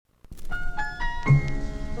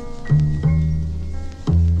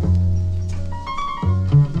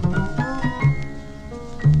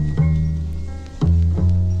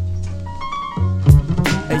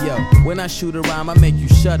When I shoot a rhyme, I make you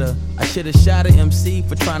shudder. I should've shot a MC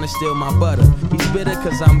for trying to steal my butter. He's bitter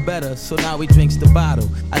cause I'm better, so now he drinks the bottle.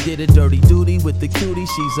 I did a dirty duty with the cutie,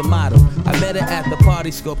 she's a model. I met her at the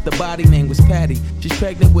party, scoped the body, name was Patty. She's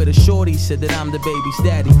pregnant with a shorty, said that I'm the baby's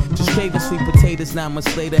daddy. Just craving sweet potatoes, 9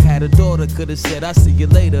 months later had a daughter. Could've said I'll see you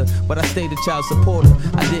later, but I stayed a child supporter.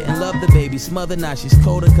 I didn't love the baby's mother, now she's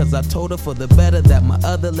colder, cause I told her for the better that my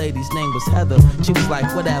other lady's name was Heather. She was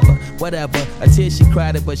like, whatever, whatever. A tear she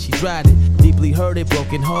cried it, but she dried it. Deeply hurted,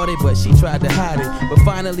 broken hearted, but she tried to hide it. But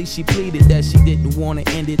finally she pleaded that she didn't want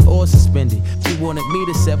to end it or suspend it. She wanted me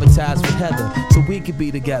to sever ties with Heather so we could be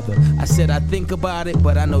together. I said I think about it,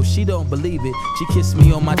 but I know she don't believe it. She kissed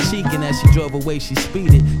me on my cheek and as she drove away she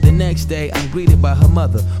speeded. The next day I'm greeted by her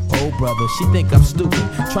mother. Oh brother, she think I'm stupid,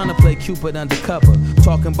 trying to play Cupid undercover,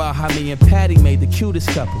 talking about how me and Patty made the cutest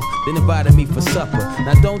couple, then invited me for supper.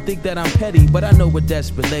 Now don't think that I'm petty, but I know what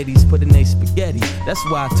desperate ladies put in their spaghetti. That's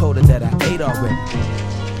why I told her that I ate already.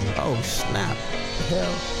 Oh snap,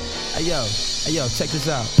 hell. Hey yo, check this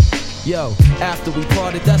out. Yo, after we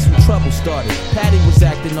parted, that's when trouble started. Patty was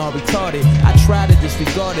acting all retarded. I tried to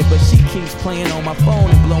disregard it, but she keeps playing on my phone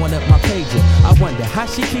and blowing up my pager. I wonder how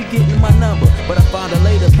she keep getting my number, but I found out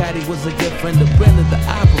later Patty was a good friend of Brenda, the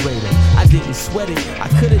operator. I didn't sweat it, I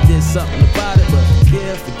could've did something about it, but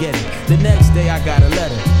yeah, forget it. The next day I got a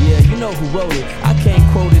letter, yeah, you know who wrote it. I can't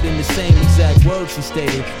quote it in the same exact words she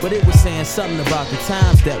stated, but it was saying something about the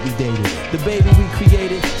times that we dated. The baby we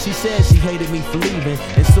created, she said she hated me for leaving,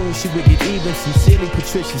 and soon she would get even. Sincerely,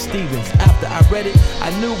 Patricia Stevens. After I read it, I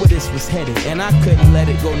knew where this was headed, and I couldn't let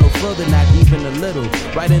it go no further, not even a little.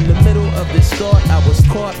 Right in the middle of this thought, I was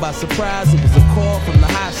caught by surprise. It was a call from the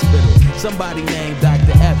hospital. Somebody named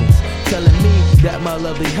Dr. Evans, telling me that my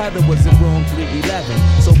lovely Heather was in room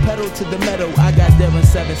 311. So pedal to the meadow, I got there in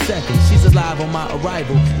 7 seconds. She's alive on my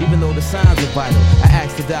arrival, even though the signs are vital. I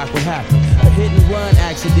asked the doc what happened. A hit and run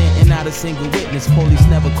accident and not a single witness. Police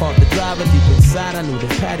never caught the driver. Deep inside I knew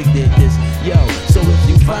that Patty did this. Yo, so if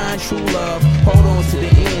you find true love, hold on to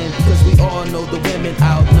the end, cause we all know the women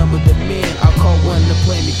outnumber the men. I'll call one to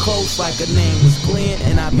play me close like her name was Glenn,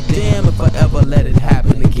 and I'll be damned if I ever let it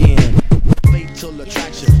happen again. Fatal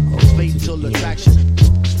attraction, fatal attraction,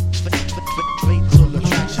 fatal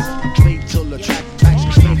attraction, fatal attraction.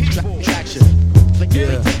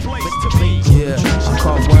 Yeah, I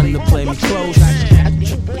caught one to play me close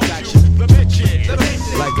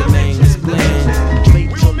like her name is Glenn.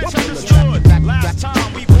 Last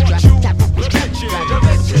time we brought you the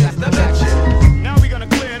bitches. Now we're gonna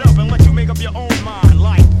clear it up and let you make up your own mind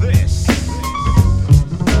like this.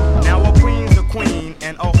 Now a queen's a queen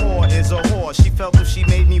and a whore is a whore. She felt if she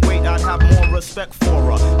made me wait, I'd have more respect for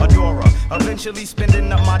her, adore her. Eventually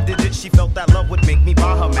spending up my digits, she felt that love would make me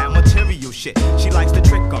buy her mad material shit. She likes to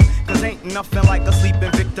trick 'em, cause ain't nothing like a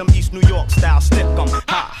sleeping victim, East New York style, stick 'em. Ha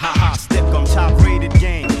ha ha, stick 'em, top rated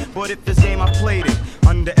game. But if this game I played it,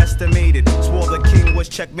 underestimated, swore the king was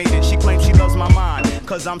checkmated. She claims she loves my mind,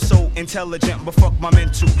 cause I'm so intelligent, but fuck my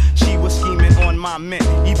mental. She was scheming on my mint,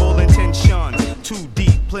 evil intentions, too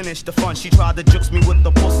deep, plenish the fun. She tried to jukes me with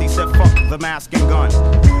the pussy, said fuck the mask and gun.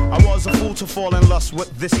 I was a fool to fall in lust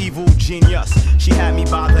with this evil genius. She had me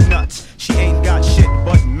by the nuts, she ain't got shit,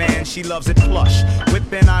 but man, she loves it plush.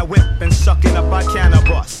 Whipping I whip and sucking up I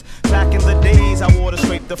cannabis. Back in the days I wore the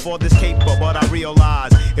scraper for this caper, but I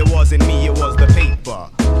realized it wasn't me, it was the paper.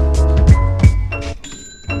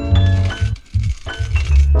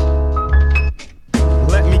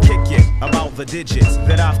 Let me kick it about the digits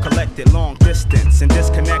that I've collected. Long distance and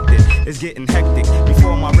disconnected is getting hectic.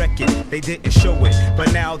 Before my record, they didn't show it,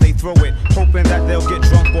 but now they throw it, hoping that they'll get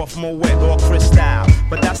drunk off Moet or Cristal.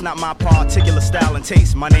 But that's not my particular style and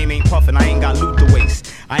taste. My name ain't Puffin', I ain't got loot to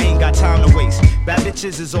waste. I ain't got time to waste. Bad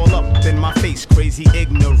bitches is all up in my face, crazy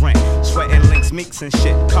ignorant. Sweating links, meeks and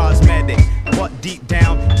shit, cosmetic. But deep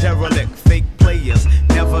down, derelict, fake players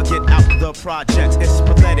never get out the projects, it's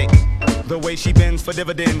pathetic. The way she bends for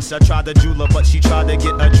dividends, I tried to jewel her, but she tried to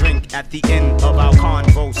get a drink at the end of our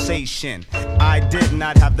conversation. I did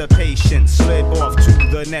not have the patience, slid off to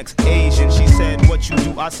the next Asian. She said, what you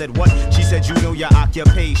do? I said, what? She said, you know your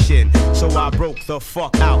occupation. So I broke the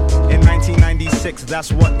fuck out. In 1996,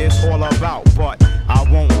 that's what it's all about, but I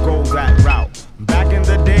won't go that route. Back in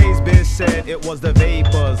the days, Biz said it was the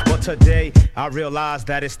vapors, but today I realize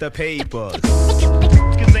that it's the papers.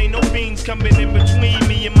 Cause ain't no beans coming in between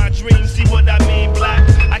me and my dreams. See what I mean, black?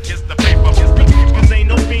 I kiss the paper. Cause ain't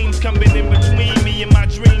no beans coming in between me and my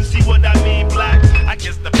dreams. See what I mean, black? I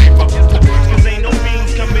kiss the paper. Cause ain't no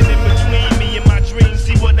beans coming in between me and my dreams.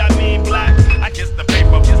 See what I mean, black? I kiss the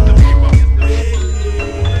paper.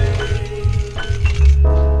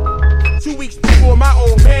 2 weeks before my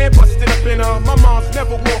old man busted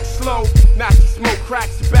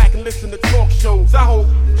listen to talk shows. I hope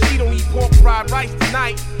she don't eat pork fried rice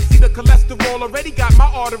tonight. See, the cholesterol already got my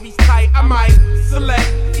arteries tight. I might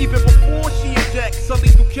select, even before she injects a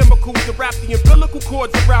lethal chemicals to wrap the umbilical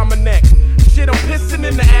cords around my neck. Shit, I'm pissing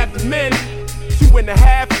in the abdomen.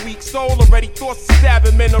 2.5 weeks old, already thoughts of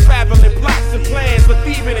stabbing men, unraveling plots and plans, but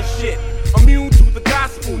thieving and shit. Immune to the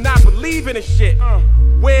gospel, not believing in shit.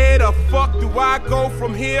 Where the fuck do I go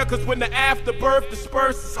from here? Cause when the afterbirth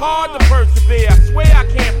disperses, it's hard to persevere. I swear I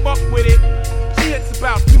can't fuck with it. She hits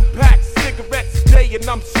about 2 packs, cigarettes a day, and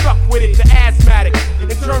I'm stuck with it. The asthmatic,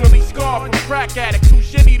 internally scarred from crack addict. 2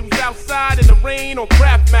 shit needles outside in the rain on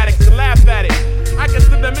Craftmatics and laugh at it. I guess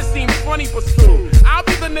to them it seems funny, but soon I'll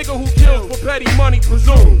be the nigga who kills for petty money,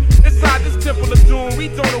 presume. Inside this temple of doom, we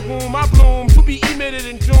don't a womb, I bloom. To be emitted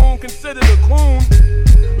in June, considered a coon.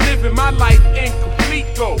 Living my life incomplete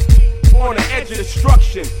though, on the edge of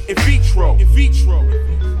destruction, in vitro. In vitro.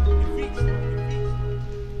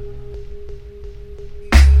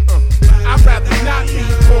 I'd rather not be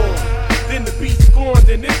born than to be scorned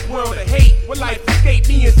in this world of hate. Where life escape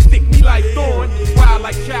me and stick me like thorn, wild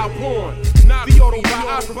like child porn. The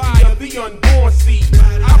autobiography of the unborn seed.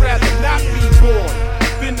 I'd rather not be born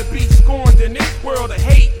than to be scorned in this world of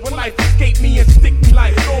hate. When life escape me and stick me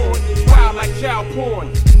like thorn, wild like child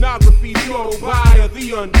porn. Pornography, the autobiography of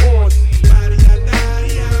the unborn seed.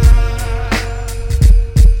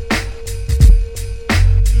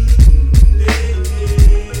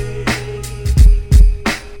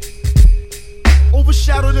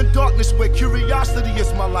 Overshadowed in darkness where curiosity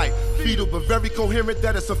is my light. Fetal but very coherent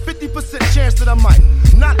that it's a 50% chance that I might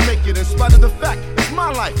not make it in spite of the fact it's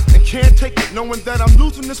my life. And can't take it knowing that I'm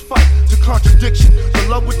losing this fight to contradiction. The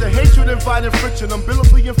love with the hatred inviting friction,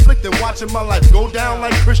 umbilically inflicted, watching my life go down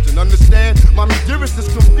like Christian. Understand? Mommy dearest is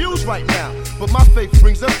confused right now, but my faith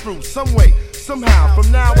brings us through some way. Somehow,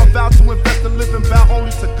 from now I vow to invest and live and bow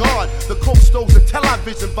only to God. The coke stoves and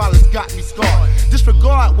television violence got me scarred.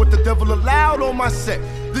 Disregard what the devil allowed on my set.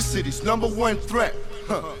 This city's #1 threat.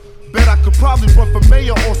 Bet I could probably run for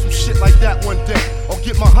mayor or some shit like that one day. Or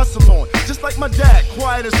get my hustle on, just like my dad.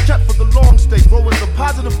 Quiet as kept for the long stay. Growing the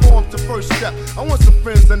positive form to first step. I want some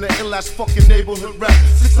friends in the ill-ass fucking neighborhood rap.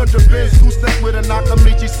 600 bins, who step with a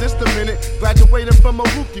Nakamichi system in it. Graduated from a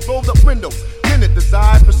rookie, rolled up windows.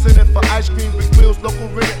 Desired percentage for ice cream, big wheels, local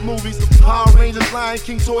rented movies. Power Rangers, Lion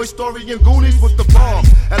King, Toy Story, and Goonies was the bomb.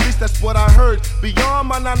 At least that's what I heard. Beyond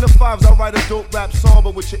my 9 to 5s, I write a dope rap song,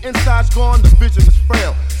 but with your insides gone, the vision is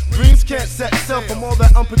frail. Dreams can't set sail from all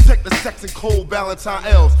that unprotected sex and cold Valentine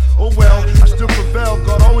L's. Oh well, I still prevail.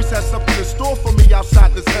 God always has something in store for me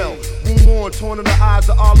outside this hell. Room on, torn in the eyes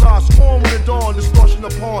of Allah, scorn with the dawn, distortion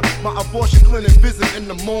upon my abortion clinic visit in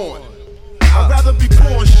the morn. I'd rather be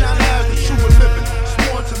born, shining as the true and living.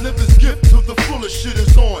 Sworn to live this gift till the fullest shit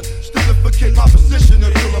is on. Stifflicate my position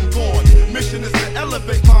until I'm gone. Mission is to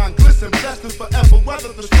elevate mine, glisten, destined forever.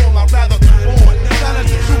 Weather the storm, I'd rather be born. Shining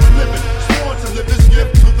as the true and living. Sworn to live this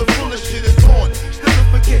gift till the fullest shit is on.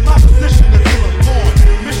 Stifflicate my position until I'm gone.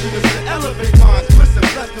 Mission is to elevate mine, glisten,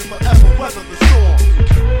 destined forever. Weather the storm.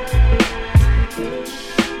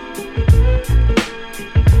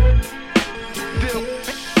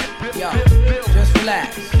 Yo, just relax.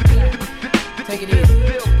 Take it easy.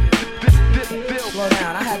 Slow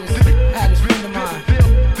down. I had this friend of mine.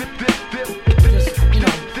 Just,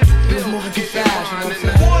 he was moving too fast, you know what I'm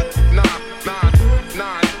saying?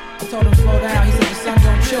 I told him slow down. He said the sun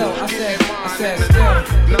don't chill. I said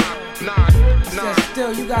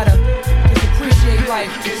still, you gotta just appreciate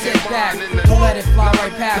life. Sit back, don't let it fly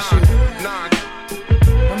right past you.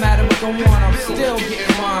 No matter what's going on, I'm still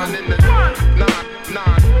getting mine.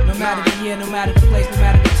 No matter the year, no matter the place, no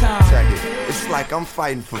matter the time. Check it. It's like I'm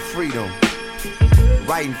fighting for freedom.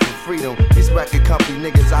 Writing for freedom. These record company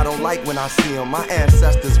niggas I don't like when I see them. My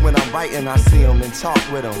ancestors when I'm writing I see them and talk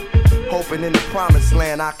with them. Hoping in the promised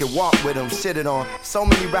land I can walk with them. Shit it on. So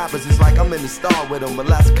many rappers it's like I'm in the star with them. But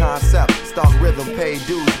less concept. Stark rhythm, pay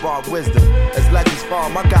dues, brought wisdom. As legends fall,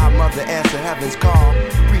 my godmother answer heaven's call.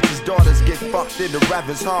 Preachers' daughters get fucked in the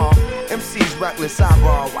Reverend's hall. MC's reckless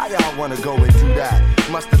eyeball. Why y'all wanna go and do that?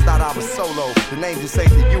 Must've thought I was solo. The name just ain't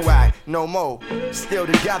the U-act. No more. Still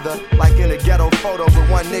together like in a ghetto photo with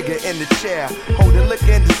one nigga in the chair. Holding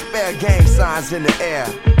liquor in despair, gang signs in the air.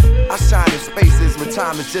 I shine in spaces when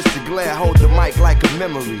time is just a glare. Hold the mic like a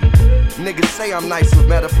memory. Niggas say I'm nice with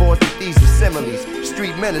metaphors, but these are similes.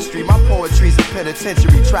 Street ministry, my poetry's a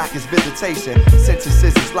penitentiary. Track is visitation.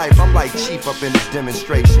 Synthesis is life, I'm like chief up in this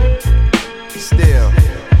demonstration. Still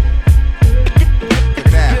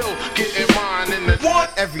getting mine in the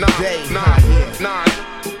every day.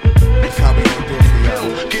 Look how we gon' do it for y'all.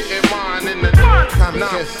 Still getting mine in the Common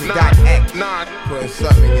putting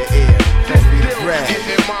something in your ear. Don't be the brag.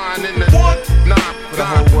 Getting mine in the for the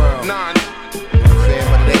whole world. You know what I'm saying?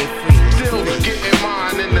 But it ain't free. Still getting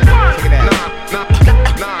mine in the Check it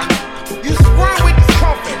out. You squirm with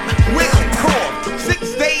discomfort, with your core.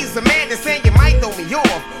 6 days of madness saying you might throw me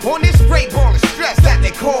off. On this straight ball of stress that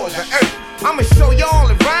they call the earth. I'ma show y'all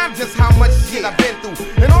in rhyme just how much shit I've been through.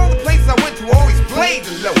 And all the places I went to always played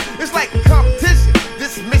the low. It's like a competition.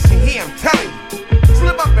 This mission here, I'm telling you.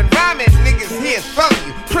 Slip up and rhyme it, niggas here is following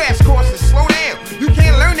you. Crash courses, slow down. You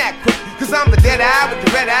can't learn that quick. Cause I'm the dead eye with the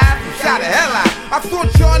red eye from shot the hell out. I thought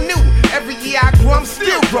y'all knew. Every year I grow, I'm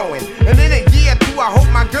still growing. And in a year or two, I hope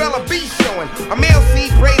my girl will be showing. I'm LC,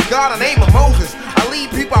 praise God, the name of Moses. I lead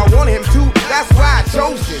people I want him to. That's why I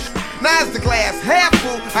chose this. Now is the glass half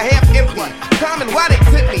full, or half empty. Common, why they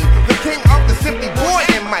tip me? The king of the simply boy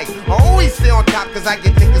and Mike. I always stay on top cause I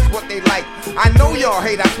get niggas what they like. I know y'all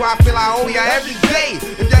hate, that's why I feel I owe y'all every day.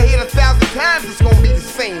 If y'all hear it 1,000 times, it's gonna be the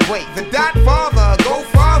same way. The dot father, go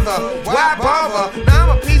farther, why bother? Now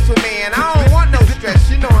I'm a peaceful man, I don't want no stress.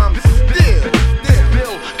 You know I'm still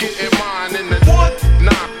getting mine in the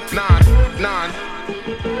nine.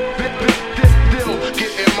 Still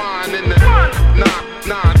getting mine in the nine.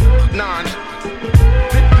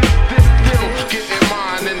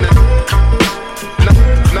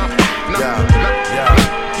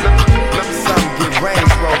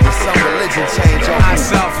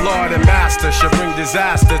 Myself, Lord and Master, shall bring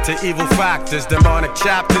disaster to evil factors. Demonic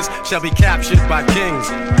chapters shall be captured by kings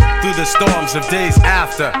through the storms of days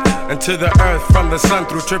after, and to the earth from the sun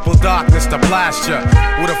through triple darkness to blast ya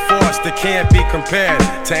with a force that can't be compared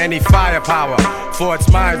to any firepower, for its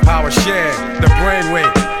mind power shared. The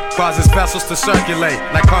brainwave causes vessels to circulate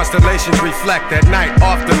like constellations reflect at night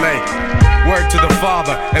off the lake. Word to the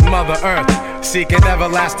Father and Mother Earth, seeking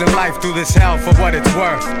everlasting life through this hell for what it's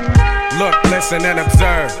worth. Look, listen, and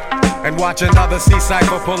observe, and watch another sea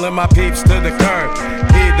cycle pulling my peeps to the curb.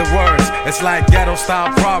 Heed the words, it's like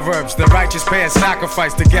ghetto-style proverbs. The righteous pay a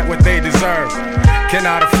sacrifice to get what they deserve.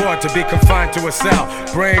 Cannot afford to be confined to a cell.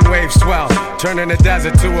 Brainwaves swell, turning the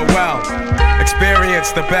desert to a well.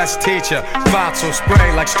 Experience the best teacher. Thoughts will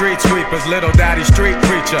spray like street sweepers. Little daddy street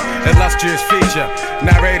preacher, illustrious feature.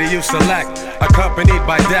 Narrator you select, accompanied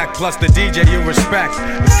by deck, plus the DJ you respect.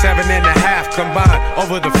 The 7.5 combined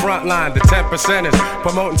over the front line. The 10%ers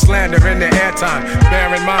promoting slander in the airtime.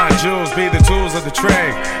 Bear in mind, jewels be the tools of the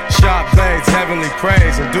trade. Sharp blades, heavenly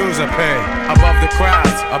praise, and dues are paid. Above the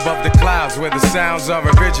crowds, above the clouds, where the sounds are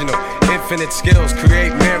original. Infinite skills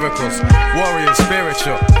create miracles. Warrior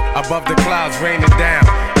spiritual. Above the clouds, raining down,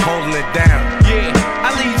 holding it down. Yeah,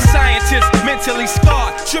 I leave scientists mentally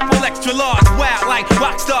scarred. Triple extra large, wild like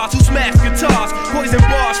rock stars who smash guitars. Poison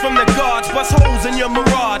bars from the guards, bust holes in your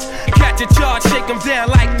mirage. Catch a charge, shake them down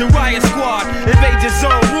like the riot squad. Invade your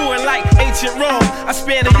zone, ruin like ancient Rome. I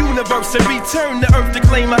span the universe and return to earth to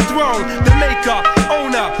claim my throne. The maker,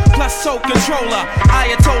 owner, plus soul controller.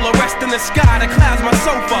 Ayatollah, rest in the sky, the clouds my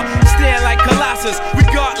sofa. Stand like Colossus,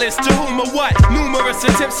 regardless to whom or what. Numerous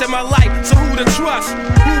attempts in my life, so who to trust?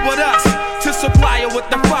 Who but us? To supply her with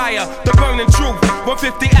the fire, the burning truth.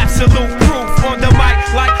 150 absolute proof on the mic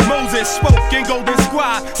like Moses spoke in Golden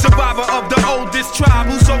Squad. Survivor of the oldest tribe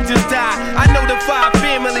whose soldiers died. I know the 5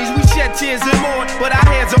 families, we shed tears and mourn, but our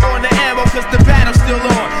hands are on the ammo cause the battle's still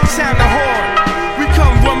on. Sound the horn. We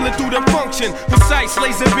come rumbling through the function. Precise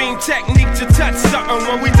laser beam technique to touch something.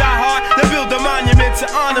 When we die hard, they build a monument to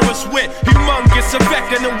honor us with. Humongous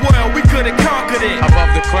effect in the world, we could've conquered it.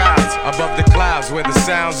 Above the crowds, above the clouds, where the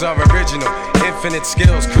sounds are original. Infinite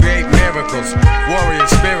skills create miracles. Warrior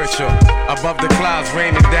spiritual. Above the clouds,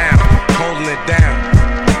 raining down, holding it down.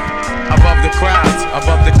 Above the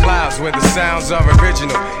clouds, where the sounds are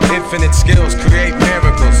original. Infinite skills create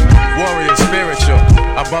miracles. Warrior spiritual.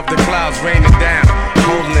 Above the clouds, raining down,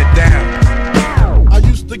 holding it down. I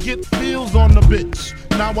used to get feels on the bitch.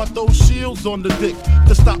 Now I throw shields on the dick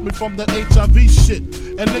to stop me from that HIV shit.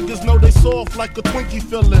 And niggas know they soft like a Twinkie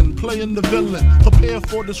fillin', playing the villain. Prepare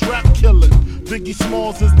for this rap killing. Biggie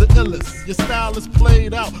Smalls is the illest. Your style is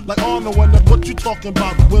played out like Arnold and what you talking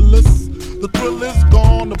about, Willis? The thrill is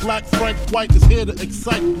gone, the black Frank White is here to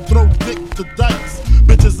excite. Throw dick to dice.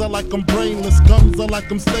 Bitches are like I'm brainless, guns are like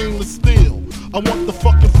I'm stainless steel. I want the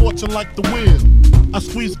fucking fortune like the wheel. I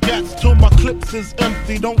squeeze gats till my clips is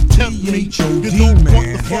empty. Don't tempt me. You don't want the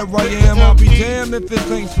Here fuck I am, I'll be damned if this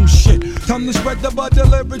ain't some shit. Time to spread the butter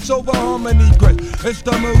lyrics over harmony grit. It's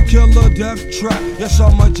the Mood Killer Death Trap. Yes,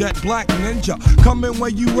 I'm a jet black ninja. Coming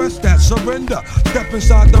where you rest at, surrender. Step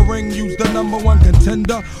inside the ring, use the #1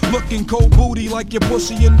 contender. Looking cold booty like your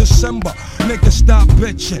pussy in December. Nigga, stop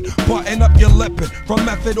bitching, button up your lippin'. From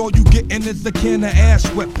method, all you gettin' is the can of ass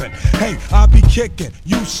whipping. Hey, I be kicking.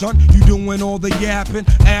 You son, you doing all the yapping,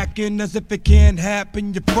 acting as if it can't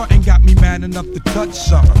happen. Your frontin' got me mad enough to touch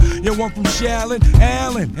something. You one from Shallon,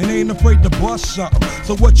 Allen, and ain't afraid to bust something.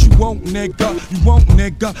 So what you want, nigga? You want,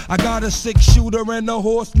 nigga? I got a 6-shooter and a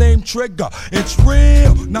horse named Trigger. It's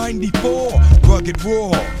real, 94, rugged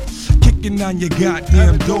raw. Kicking on your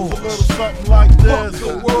goddamn doors. Something like this. Fuck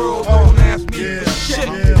the world, don't ask me for shit.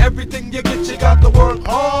 Everything you get, you got to work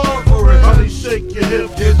hard for it. Honey, shake your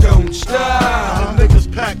hips. You don't stop. The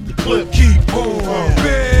niggas pack the clip. Keep on.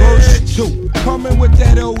 Verse 2. Coming with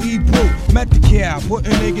that OE brew. Met the cow,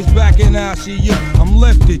 putting niggas back in ICU. I'm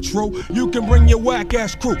lifted, true. You can bring your whack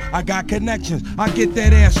ass crew. I got connections. I get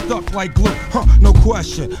that ass stuck like glue. No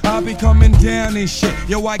question. I be coming down and shit.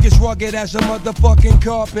 Yo, I get rugged as a motherfucking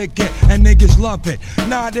carpet get. And niggas love it.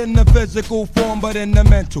 Not in the physical form, but in the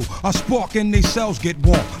mental. I spark and they cells get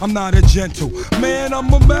warm. I'm not a gentle man,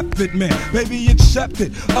 I'm a method man. Baby, accept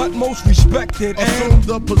it. Utmost respected. Assume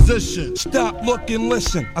the position. Stop, look, and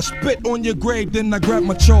listen. I spit on your grave, then I grab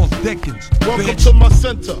my Charles Dickens. Welcome bitch. to my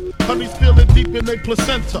center. Honey's feeling deep in their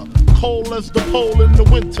placenta. Cold as the pole in the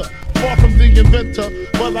winter. Far from the inventor,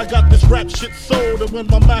 but I got this rap shit sold. And when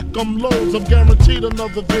my Mac loads, I'm guaranteed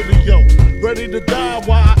another video. Ready to die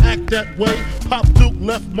while I act that way. Pop Duke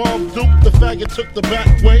left Mom Duke, the faggot took the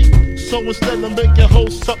back way. So instead of making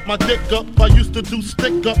hoes suck my dick up, I used to do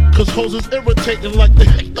stick up, cause hoes is irritating like the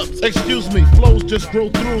hiccups. Excuse me, flows just grow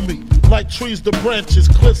through me. Like trees to branches,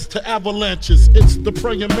 cliffs to avalanches. It's the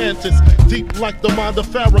praying mantis, deep like the mind of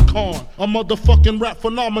Farrakhan. A motherfucking rap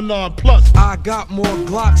phenomenon. Plus, I got more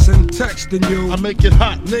Glocks and text than you. I make it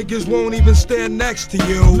hot. Niggas won't even stand next to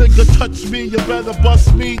you. Nigga touch me, you better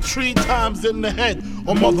bust me 3 times in the head,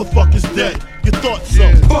 or motherfuckers dead. You thought so?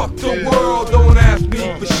 Yeah. Fuck the world, don't ask me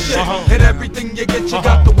for shit. And everything you get, you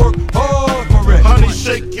got to work hard for it. Honey,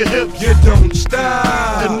 shake your hips. You don't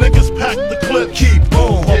stop. And niggas pack the clip. Keep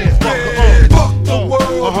on. Fuck the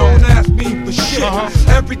world, don't ask me for shit.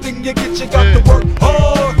 Everything you get, you got to work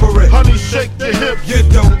hard for it. Honey, shake your hips. You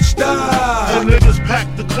don't stop. And niggas pack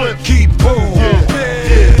the clip. Keep on.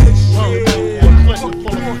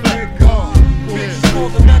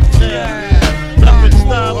 Nothing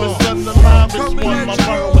style is on the line. This one, my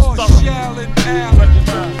brother was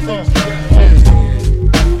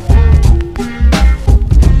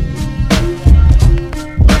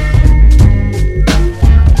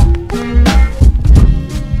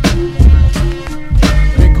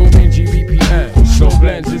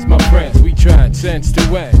Blends is my friends, we transcend to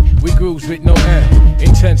end. We grooves with no end,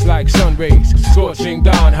 intense like sun rays, scorching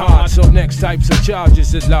down hard. So next types of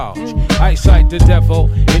charges at large. Eyesight the devil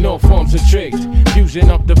in all forms of trade, fusing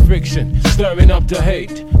up the friction, stirring up the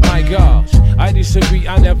hate. My gosh, I disagree,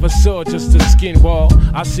 I never saw just a skin wall.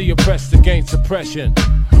 I see oppressed against oppression.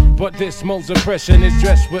 But this mode's oppression is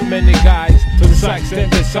dressed with many guys. To the sights, them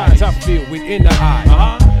besides, I feel within the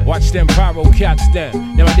eye. Watch them pyro cats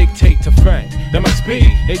them. Them I dictate to friend. Them I speak,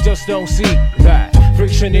 they just don't see that.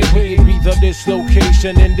 Friction in way, either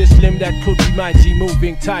dislocation in this limb that could be mighty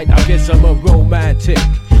moving tight. I guess I'm a romantic.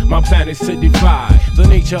 My plan is to defy the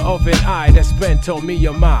nature of an eye that's bent on me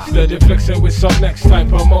or mine. Steady flexing with some next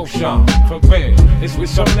type of motion. For real, it's with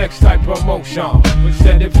some next type of motion.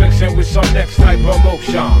 Steady flexing with some next type of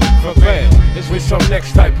motion. For real, it's with some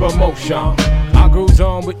next type of motion. I grows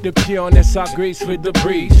on with the pureness, I grace with the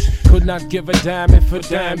breeze. Could not give a damn if a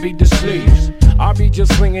damn be the sleeves. I'll be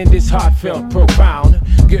just swinging this heartfelt profound.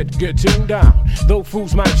 Get tuned down, though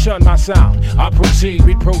fools might shun my sound. I proceed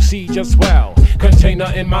with procedures well.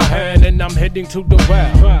 Container in my hand and I'm heading to the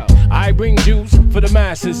well. I bring juice for the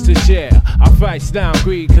masses to share. I fight down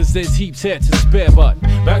greed cause there's heaps here to spare. But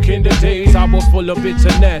back in the days I was full of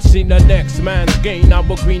bitterness. Seen the next man's gain, I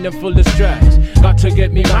was green and full of stress. Got to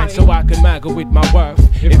get me mine so I can maggle with my worth.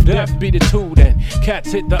 If death be the tool then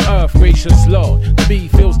cats hit the earth. Gracious Lord, the bee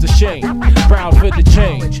feels the shame. Proud for the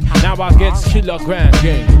change, now I get kilogram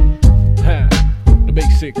game. The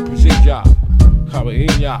basic procedure,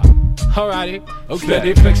 alrighty, okay.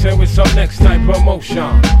 Steady flexing with some next type of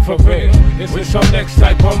motion. For real, it's with some next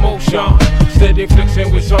type of motion. Steady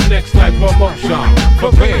flexing with some next type of motion.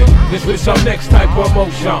 For real, it's with some next type of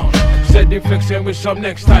motion. Steady flexing with some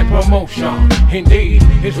next type of motion. Indeed,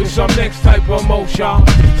 it's with some next type of motion.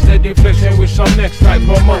 Steady flexing with some next type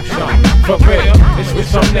of motion. For real, it's with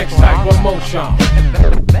some next type of motion.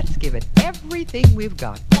 Let's give it everything we've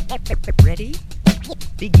got. Ready?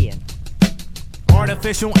 Begin.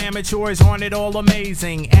 Artificial amateurs aren't it all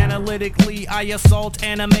amazing? Analytically, I assault,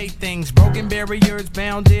 animate things. Broken barriers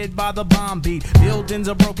bounded by the bomb beat. Buildings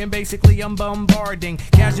are broken, basically I'm bombarding.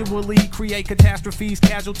 Casually create catastrophes,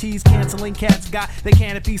 casualties, canceling cats got the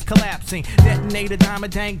canopies collapsing. Detonate a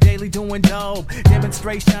diamond tank daily doing dope.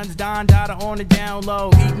 Demonstrations, Don Dada on the down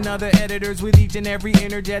low. Eating other editors with each and every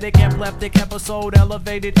energetic, epileptic episode,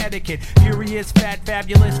 elevated etiquette. Furious, fat,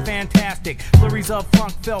 fabulous, fantastic. Flurries of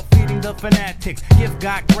funk felt feeding the fanatics. Gift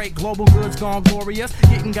got great, global goods gone glorious.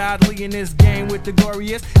 Getting godly in this game with the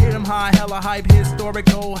glorious. Hit 'em high, hella hype,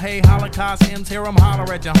 historical. Hey, Holocaust hymns, hear 'em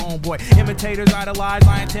holler at your homeboy. Imitators idolize,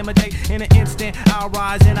 I intimidate. In an instant, I'll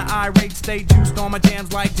rise in an irate state. Juiced on my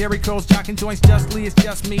jams like Jerry Curls, jocking joints justly. It's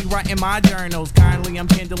just me writing my journals. Kindly, I'm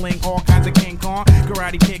kindling all kinds of King Kong.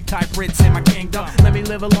 Karate kick type Brits in my kingdom. Let me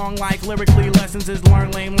live a long life, lyrically lessons is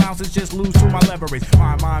learn. Lame louses just lose to my leverage.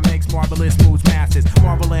 My mind makes marvelous moves, masters.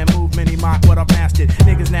 Marvel and movement, he mock what I've mastered.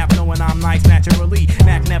 Niggas nap knowing I'm nice naturally.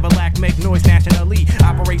 Knack never lack, make noise nationally.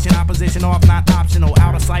 Operation opposition off, not optional.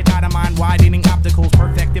 Out of sight, out of mind, widening opticals.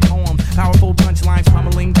 Perfected poems, powerful punchlines,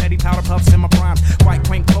 pummeling petty powder puffs in my primes. White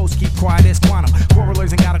quaint posts, keep quiet as quantum.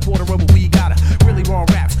 Quarrelers ain't got a quarter of what we gotta. Really raw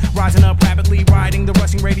raps, rising up rapidly, riding the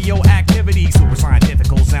rushing radio activity. Super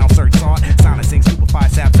scientifical sound search sought. Silencing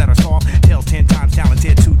stupefied saps that are soft. Tails 10 times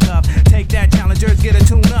talented, too tough. Take that, challengers, get a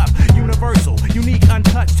tune up. Universal, unique,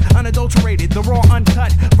 untouched, unadulterated, the raw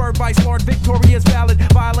uncut. Verb vice lord, victorious, valid.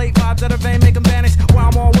 Violate vibes that are vain, make them vanish. While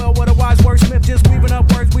I'm all well with a wise wordsmith, just weaving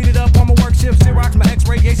up words, weeded up on my work shift. Xerox, my X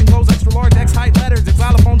radiation glows, extra large, X height letters,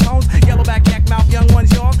 xylophone tones. Yellowback, yak mouth, young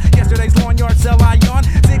ones yours. Yesterday's lawn yard, sell I yawn.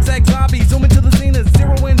 Zigzag zombie, zoom into the zenith.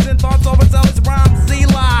 Zero wins and thoughts, overzealous rhymes,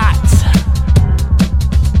 Z-lots.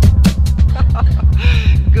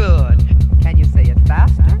 Good. Can you say it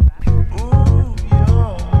faster?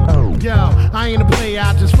 Yo, I ain't a player,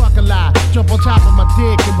 I just fucking lie. Jump on top of my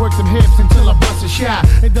dick and work them hips until I bust a shot.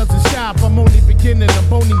 It doesn't stop, I'm only beginning. I'm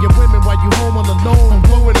boning your women while you home all alone. I'm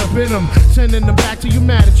blowing up in them, sending them back till you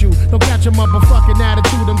mad at you. Don't catch your motherfucking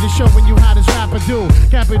attitude, I'm just showing you how this rapper do.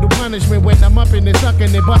 Capital punishment when I'm up in it, sucking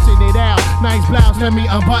it, busting it out. Nice blouse, let me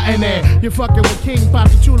unbutton it. You're fucking with King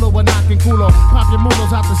Papi Chulo or knocking culo. Pop your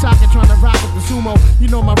mulos out the socket, trying to rock with the sumo. You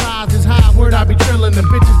know my rise is high, word I be trillin' them.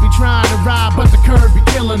 Bitches be trying to ride, but the curve be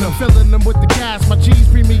killing them. Filling them with the gas, my G's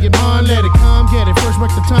premium on, let it come get it. First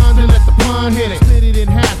work the tongue, then let the pun hit it. Split it in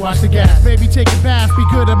half, watch the gas. Baby, take a bath, be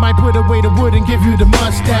good, I might put away the wood and give you the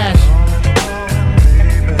mustache.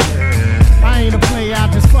 I ain't a player, I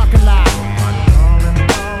just fucking lie.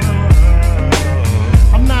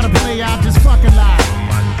 I'm not a player, I just fucking lie.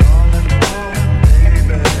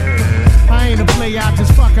 I ain't a player, I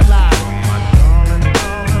just fucking lie.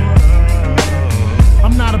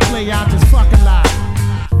 I'm not a player, I just fucking lie.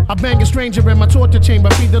 I bang a stranger in my torture chamber.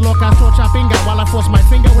 Feed the loca, torcha finger while I force my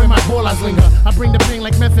finger where my bolas linger. I bring the pain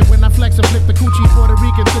like method when I flex and flip the coochie Puerto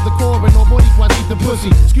Rican to the core and nobody quite eat the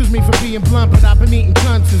pussy. Excuse me for being blunt, but I've been eating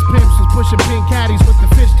cunts as pimps is pushing pink caddies with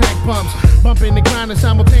the fish tank pumps. Bumping the grind and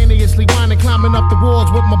simultaneously whining, climbing up the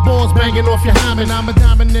walls with my balls banging off your hymen. I'm a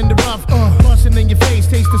diamond in the rough, busting in your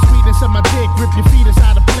face. Taste the sweetness of my dick, rip your feet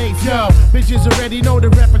inside the place. Yo, bitches already know the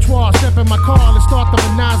repertoire. Step in my car, let's start the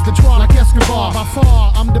menage the trois like Escobar. By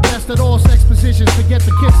far, I'm the best at all sex positions. Forget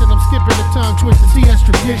the kissing, I'm skipping the tongue twisted. See, that's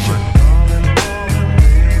tradition.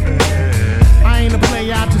 I ain't a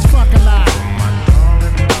player, I just fucking lie.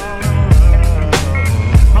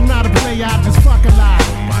 I'm not a player, I just fucking lie.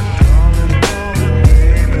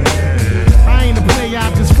 I ain't a player,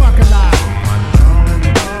 I just fucking lie.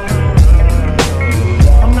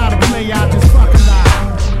 I'm not a player, I just fucking lie.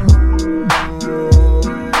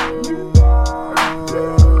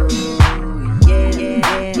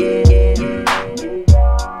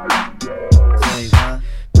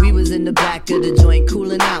 In the back of the joint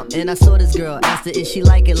cooling out, and I saw this girl, asked her if she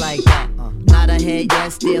like it like that. Nod her head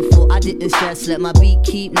yes, therefore I didn't stress. Let my beat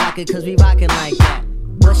keep knocking, cause we rockin' like that.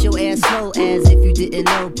 Bust your ass slow as if you didn't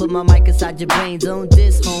know. Put my mic inside your brain, don't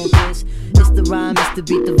diss, home this. It's the rhyme, it's the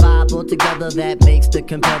beat, the vibe all together that makes the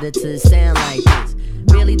competitors sound like this.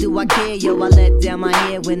 Really do I care, yo, I let down my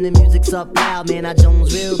hair when the music's up loud, man, I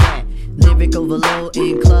Jones real bad. Lyric overload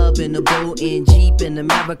in club, in the boat, in Jeep, in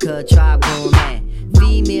America, tribe going mad.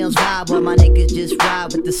 Females ride while my niggas just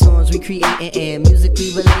ride with the songs we creating and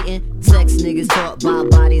musically relating. Sex niggas talk by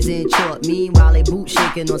bodies in chalk. Meanwhile they boot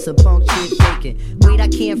shaking on some punk shit faking. Wait, I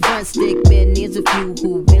can't front stick, man, there's a few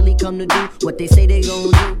who really come to do what they say they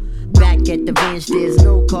gon' do. Back at the bench, there's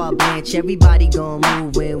no carte blanche. Everybody gon'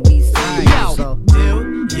 move when we say yo. So,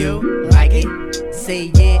 do you like it?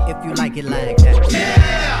 Say yeah if you like it like that.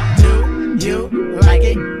 Yeah. Do you like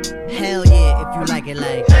it? Hell yeah if you like it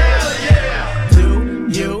like that. Hell yeah. Do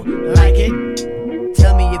you like it?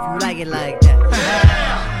 Tell me if you like it like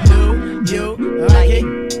that. Do you like it?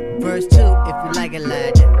 Verse 2 if you like it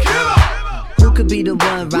like that. Who could be the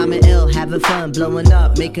one rhyming ill, having fun, blowing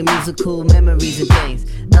up, making musical memories and things?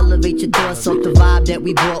 Elevate your thoughts off the vibe that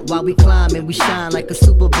we brought while we climb and we shine like a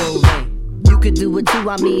Super Bowl ring. You could do it too,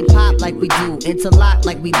 I mean pop like we do, interlock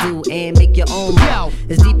like we do, and make your own mark.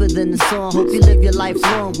 It's deeper than the song, hope you live your life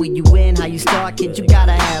long. When you win, how you start, kid, you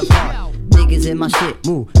gotta have heart. Niggas in my shit,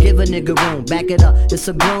 move, give a nigga room, back it up. It's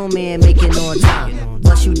a grown man making on time.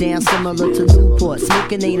 Bust you down similar to Newport,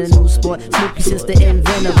 smoking ain't a new sport, smoky since the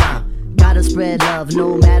inventor rhyme. Gotta spread love,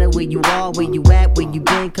 no matter where you are, where you at, where you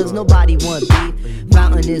been, cause nobody want beef.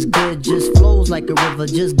 Fountain is good, just flows like a river,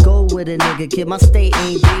 just go with a nigga, kid, my state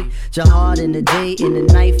ain't deep. Jihad in the day, in the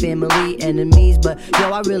night, family, enemies, but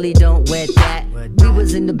yo, I really don't wet that. We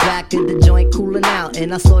was in the back of the joint cooling out,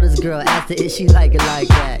 and I saw this girl, asked her if she like it like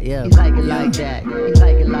that, yeah. You like it like that, you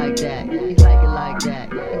like it like that, you like it like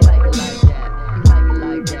that, you like it like that, you like it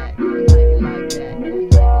like that, you like it like that, you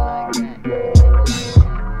like it like that.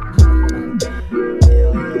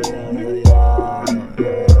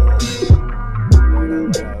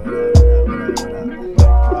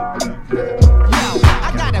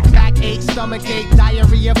 Stomachache,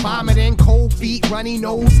 diarrhea, vomiting, cold feet, runny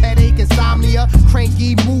nose, headache, insomnia,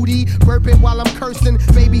 cranky, moody, burping while I'm cursing,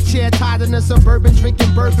 baby chair tied in a Suburban,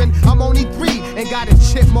 drinking bourbon. I'm only 3 and got a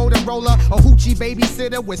chip Motorola, a hoochie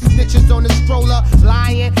babysitter with snitches on the stroller,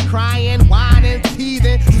 lying, crying, whining,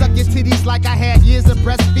 teething, suck your titties like I had years of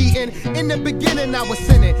breastfeeding. In the beginning I was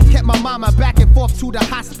sinning, kept my mama back and forth to the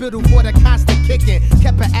hospital for the constant kicking,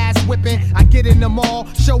 kept her ass whipping. I get in the mall,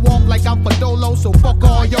 show off like I'm Fadolo, so fuck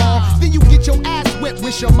all y'all. Then you get your ass whipped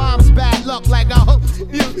with your mom's bad luck, like I hope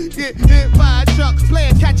you get hit by a truck.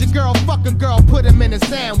 Playing catch a girl, fuck a girl, put him in a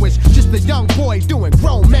sandwich. Just a young boy doing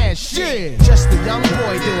grown man shit. Just a young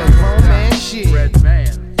boy doing grown man shit. Red man,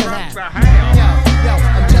 yo, I'm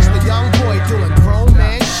just a young boy doing grown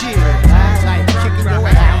man shit. Like kicking your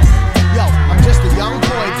ass. Yo, I'm just a young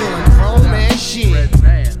boy doing grown man shit. Red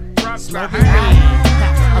man, smoking weed.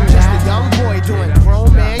 I'm just a young boy doing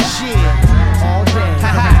grown man shit all day.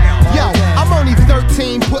 Yo, I'm only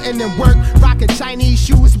 13, putting in work, rocking Chinese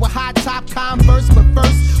shoes with high top Converse. But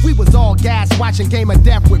first, we was all gas watching Game of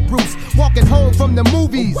Death with Bruce, walking home from the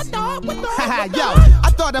movies. What the? Yo, I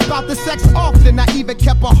thought about the sex often. I even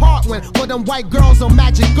kept a heart one for them white girls on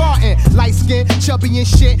Magic Garden. Light skin, chubby and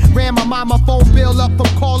shit. Ran my mama phone bill up from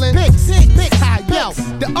calling. Pics. Yo,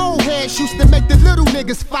 the old heads used to make the little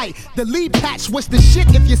niggas fight. The lead patch was the shit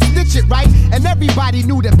if you stitch it right. And everybody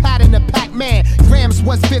knew the pattern of Pac-Man. Grams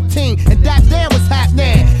was 15, and that damn was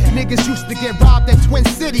happening. Niggas used to get robbed at Twin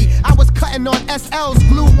City. I was cutting on SL's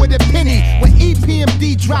glued with a penny. When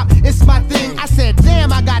EPMD dropped, it's my thing. I said,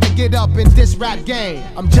 damn, I gotta get up in this rap game.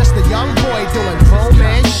 I'm just a young boy doing grown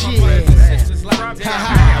man shit. Yo,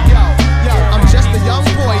 I'm just a young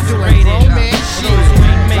boy doing grown man shit.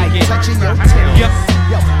 Like touching your tail. Yo,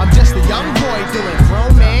 I'm just a young boy doing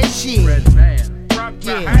grown man shit.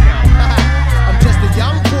 Yeah, I'm just a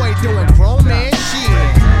young boy doing grown man shit.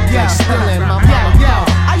 Yeah, still in my mama. Yo,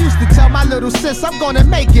 I used to tell my little sis I'm gonna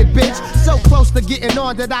make it, bitch. So close to getting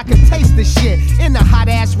on that I can taste the shit. In the hot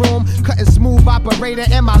ass room, cutting smooth operator.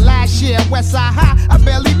 In my last year at Westside High, I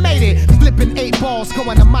barely made it. Flipping 8 balls,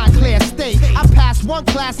 going to Montclair State. I passed one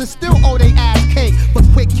class and still owe they ass cake. For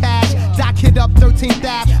quick cash, Doc hit up 13th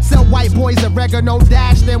Ave. Sell white boys oregano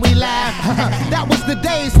dash, then we laugh. That was the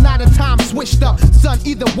days, now the time switched up. Son,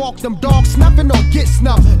 either walk them dogs snuffing or get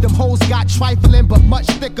snuffed. Them hoes got trifling but much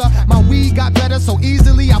thicker. My weed got better so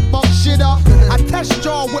easily I fuck shit up. I test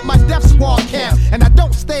y'all with my Death Squad camp, and I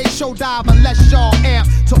don't stage show dive unless y'all amp.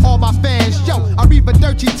 To all my fans, yo, I reap a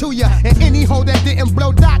dirty to ya. And any hoe that didn't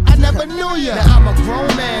blow Doc, I never knew ya. Now I'm a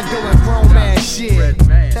grown man doing grown man shit. Yo,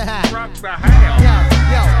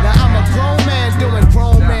 now I'm a grown man doing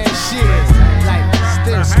grown man shit. Like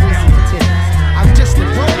still squeezing the titties. I'm just a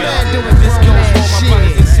grown man doing grown man shit. My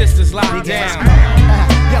brothers and sisters locked down.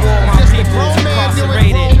 Yo, I'm just a grown man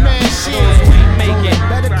doing grown man shit. Make it.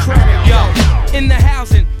 Yo, in the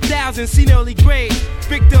housing, thousands seen early grave.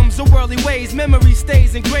 Victims, a world worldly ways. Memory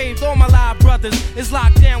stays engraved. All my live brothers is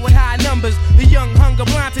locked down with high numbers. The young hunger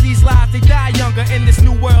blind to these lies, they die younger. In this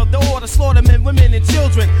new world, the order slaughter men, women, and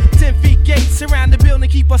children. 10 feet gates surround the building,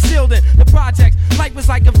 keep us sealed in. The project, life was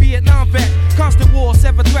like a Vietnam vet. Constant war,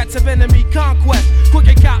 sever threats of enemy conquest.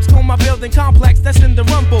 Crooked cops call my building complex, that's in the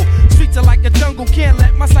rumble. Streets are like a jungle, can't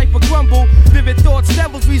let my cipher crumble. Vivid thoughts,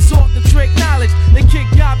 devils resort to trick knowledge. They kick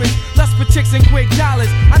garbage, lust for chicks and quick dollars.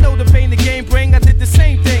 I know the pain the game bring, I did the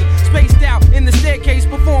same thing. Spaced out in the staircase,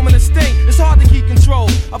 performing a sting. It's hard to keep control.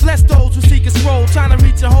 I bless those who seek a scroll, trying to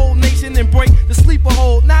reach a whole nation and break the sleeper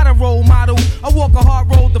hold. Not a role model, I walk a hard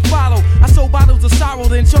road to follow. I sold bottles of sorrow,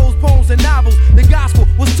 then chose poems and novels. The gospel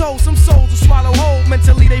was told, some souls will swallow whole.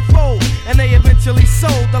 Mentally they fold, and they eventually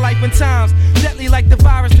sold the life and times. Deadly like the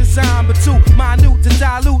virus designed, but too minute to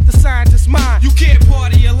dilute the scientist's mind. You can't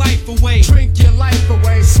party your life away, drink your life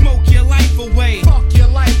away, smoke your life away, fuck your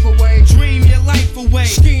life away, dream your life away,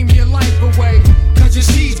 scheme your life away, cause your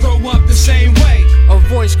seeds grow up the same way. A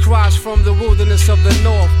voice cries from the wilderness of the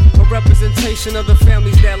north, a representation of the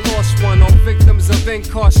families that lost one, or victims of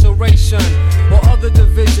incarceration, or other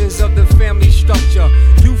divisions of the family structure.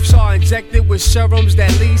 Youths are injected with serums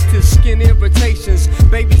that leads to skin irritations.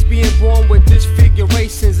 Babies being born with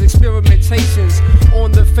disfigurations, experimentations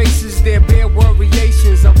on the faces, there bear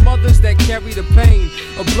variations of mothers that carry the pain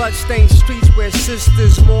of blood-stained streets where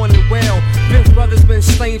sisters mourn and wail. Big brothers been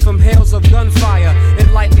slain from hails of gunfire. It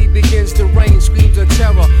lightly begins to rain, screams of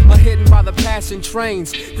terror are hidden by the passing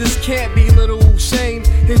trains. This can't be little Hussein.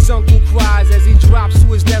 His uncle cries as he drops to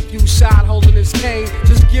his nephew's side holding his cane.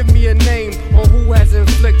 Just give me a name on who has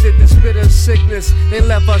inflicted this bitter sickness they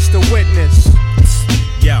left us to witness.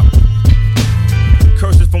 Yeah.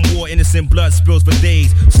 Curses from war, innocent blood spills for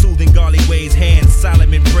days. Soothing godly ways, hands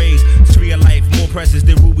Solomon praise. Tree of life, more precious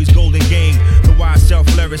than rubies, golden game. The wise shall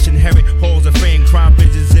flourish, inherit halls of fame. Crime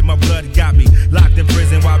bridges in my blood got me locked in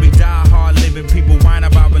prison while we die hard living. People whine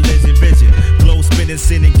about religion, vision. Glow spinning,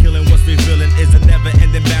 sinning, killing. What's revealing is a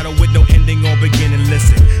never-ending battle with no ending or beginning.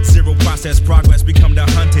 Listen, zero process progress become the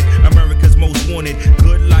hunted. America's most wanted.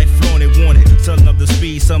 Good life flaunted, wanted. Some love the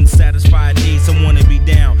speed, some satisfied need. Some wanna be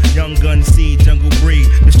down. Young gun seed, jungle breed.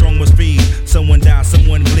 The strong must feed. Someone die,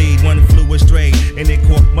 someone bleed. One flew astray, and it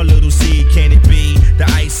caught my little seed. Can it be? The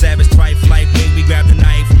ice savage strife life made me grab the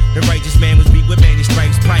knife. The righteous man was beat with many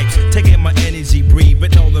stripes, pipes. Taking my energy, breathe,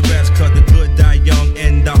 but all the rest. Cause the good die young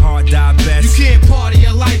and the hard die best. You can't party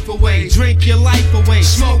your life away, drink your life away,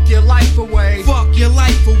 Smoke your life away, fuck your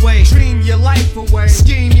life away, dream your life away,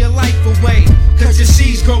 scheme your life away. Cause your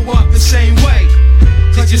seeds grow up the same way.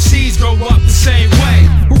 Cause your seeds grow up the same way.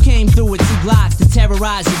 Who came through with 2 blocks to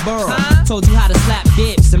terrorize your borough? Told you how to slap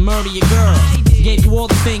dips and murder your girl. Gave you all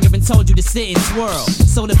the finger and told you to sit and twirl.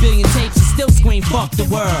 Sold a billion tapes and still scream fuck the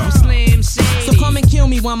world. Slim Shady. So come and kill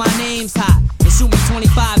me while my name's hot. And shoot me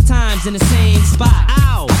 25 times in the same spot.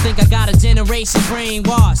 Ow! I think I got a generation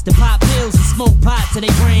brainwashed to pop pills and smoke pot till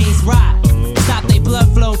they brains rot. Stop they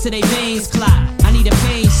blood flow till they veins clot. I need a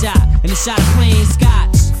pain shot and a shot of plain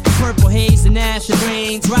scotch. Purple haze and acid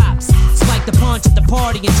rain drops. Spike the punch at the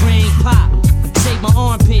party and drain pop. Shake my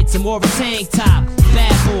armpits and wore a tank top.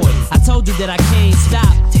 Bad boy, I told you that I can't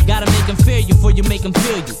stop. Gotta make them fear you before you make them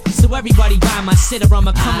feel you. So everybody buy my shit or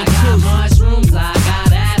I'ma come and kill you. I got mushrooms, I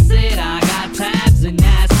got acid, I got tabs and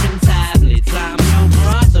aspirin tablets. I'm your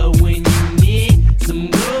brother when you need some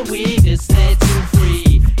good weed to set you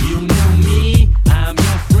free. You know me, I'm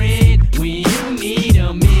your friend when you need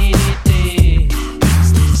a minute.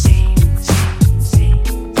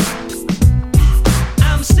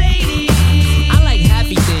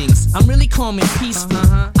 I'm really calm and peaceful.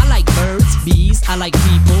 I like birds, bees, I like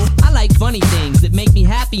people. I like funny things that make me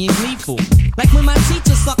happy and gleeful. Like when my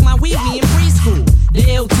teacher sucked my wee-wee in preschool. The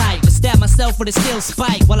ill type to stab myself with a steel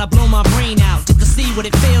spike while I blow my brain out just to see what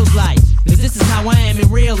it feels like. Cause this is how I am in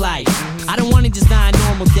real life. I don't wanna just die a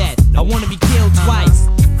normal death, I wanna be killed twice.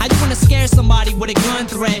 How you wanna scare somebody with a gun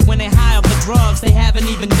threat when they high off the drugs they haven't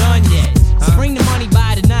even done yet? So bring the money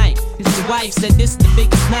by tonight. Cause your wife said this is the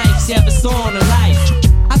biggest knife she ever saw in her life.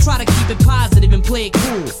 I try to keep it positive and play it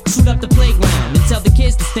cool. Shoot up the playground and tell the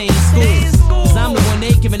kids to stay in school. Cause I'm the one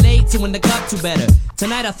they can relate to when they got to better.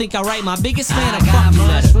 Tonight I think I'll write my biggest fan a fuck you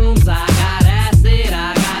letter. Mushrooms, I got acid,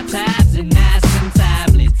 I got tabs and aspirin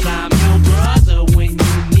tablets. I'm your brother when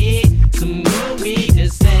you need some good weed to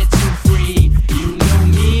set you free. You know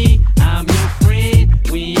me, I'm your friend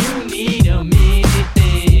when you need a minute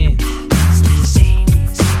then.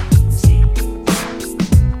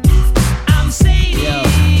 I'm Sadie. Yo,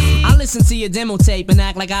 I listen to your demo tape and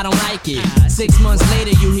act like like I don't like it. 6 months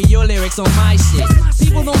later, you hear your lyrics on my shit.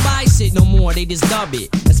 People don't buy shit no more, they just dub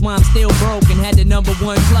it. That's why I'm still broke and had the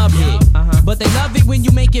 #1 club hit. But they love it when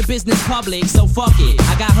you make your business public, so fuck it.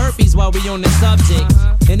 I got herpes while we on the subject.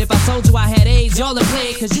 And if I told you I had AIDS, y'all would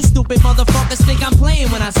play it, cause you stupid motherfuckers think I'm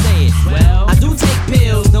playing when I say it. Well, I do take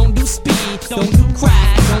pills, don't do speed, don't do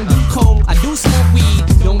crack, don't do coke, I do smoke weed,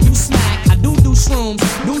 don't do smack, I do shrooms,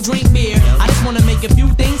 do drink beer. I just wanna make a few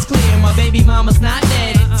things clear. My baby mama's not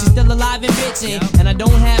dead, she's still alive and bitching. And I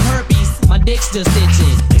don't have herpes, my dick's just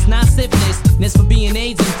itching. It's not syphilis, it's for being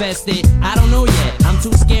AIDS infested. I don't know yet, I'm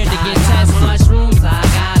too scared to get tested. I got mushrooms, I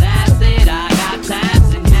got acid, I got tabs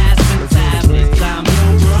and aspirin tablets. I'm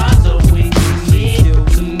your brother when you need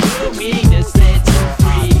some good weed to set you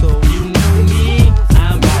free. You know me,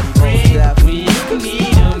 I'm your friend when you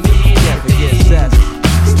need a minute.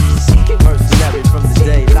 Mercenary from the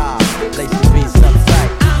day live, lace the beats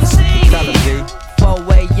uptight. I'm singing. 4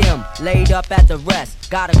 a.m. laid up at the rest.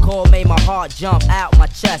 Got a call, made my heart jump out my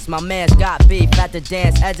chest. My man's got beef at the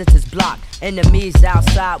dance editor's block. Enemies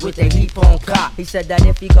outside with their heap on cock. He said that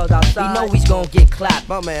if he goes outside, he know he's gon' get clapped.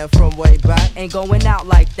 My man from way back ain't going out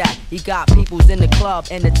like that. He got peoples in the club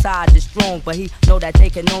and the ties is strong, but he know that they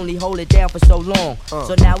can only hold it down for so long.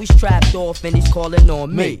 So now he's trapped off and he's calling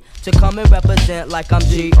on me to come and represent like I'm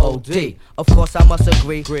G.O.D. Of course I must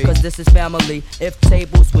agree, cause this is family. If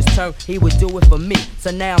tables was turned, he would do it for me.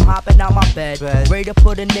 So now I'm hopping out my bed, ready to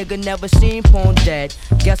put a nigga never seen porn dead.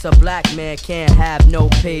 Guess a black man can't have no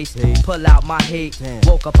peace. Pull out my heat,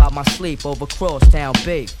 woke up out my sleep over crosstown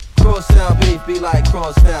beef. Crosstown beef be like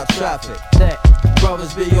crosstown traffic.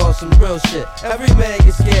 Brothers be on some real shit. Every man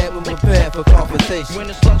gets scared when prepared for confrontation. When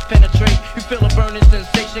the slugs penetrate, you feel a burning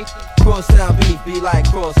sensation. Crosstown beef be like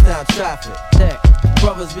crosstown traffic.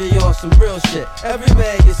 Brothers be on some real shit. Every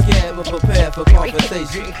man gets scared when prepared for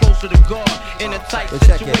confrontation. Getting closer to God in a tight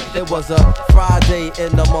situation. It was a Friday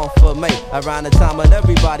in the month of May, around the time when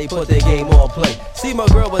everybody put their game on play. See, my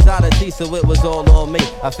girl was out of tea, so it was all on me.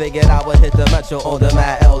 I figured I would hit the metro on the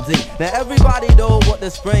Mad LD. Now everybody know what the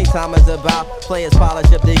springtime is about. Players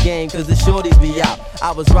polish up their game cause the shorties be out.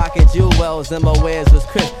 I was rocking jewels and my wares was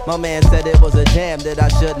crisp. My man said it was a jam that I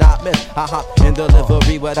should not miss. I hopped in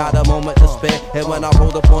delivery without a moment to spare. And when I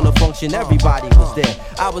rolled up on the function, everybody was there.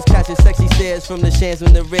 I was catching sexy stares from the shams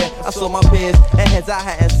in the rear. I saw my peers and heads I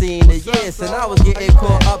hadn't seen in years. And I was getting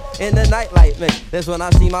caught up in the nightlight mix. That's when I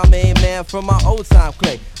see my main man from my old time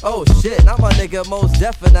clique. Oh shit, now my nigga Mos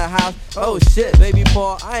Def in the house. Oh shit, baby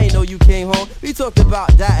Paul, I ain't know you came home. We talked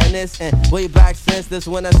about that and this, and way back since this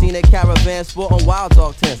when I seen a caravan sporting wild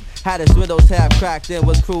dog tents. Had his windows half cracked and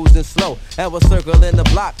was cruising slow, and was circling the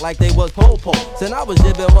block like they was po-pos. And I was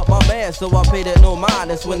jibbing with my man, so I paid it no mind.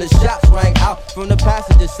 That's when the shots rang out from the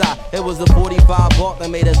passenger side. It was a 45 Glock that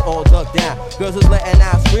made us all duck down. Girls was letting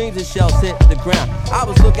out screams and shells hit the ground. I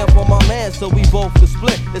was looking for my man, so we both could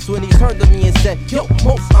split. That's when he turned to me and said, yo,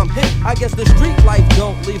 Mos, I'm hit. I guess the street life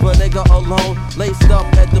don't leave a nigga alone. Laced up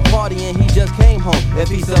at the party and he just came home. If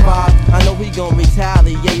he survived, I know he gon'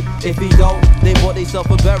 retaliate. If he don't, they bought theyself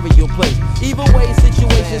a burial place. Either way,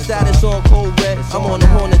 situation status on cold red. I'm on the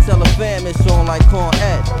horn and tell a fam it's on like Con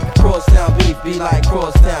Ed. Crosstown beef be like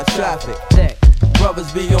crosstown traffic.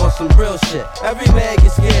 Brothers be on some real shit. Every man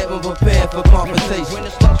gets scared when prepared for confrontation. When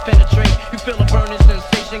the slugs penetrate, you feel a burning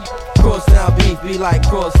sensation. Crosstown beef be like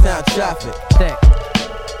crosstown traffic. Hey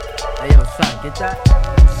yo, son, get that?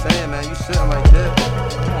 Saying, man, you sitting like that. Come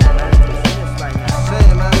on, man, let's do this right now.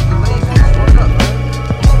 Saying, man, it's the laziest. Work up, man.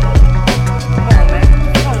 Come on, man.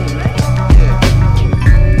 Come on, man.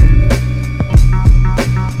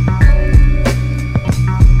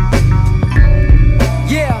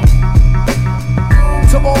 Yeah.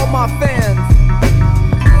 To all my fans,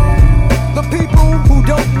 the people who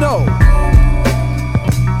don't know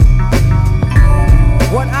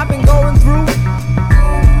what I've been going through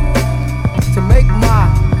to make my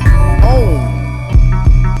own.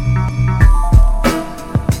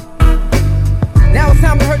 Now it's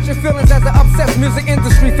time to hurt your feelings as an obsessed music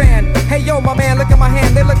industry fan. Hey yo, my man, look at my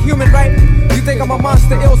hand, they look human, right? You think I'm a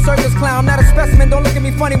monster, ill circus clown, not a specimen, don't look at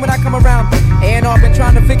me funny when I come around. A&R been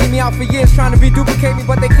trying to figure me out for years, trying to reduplicate me,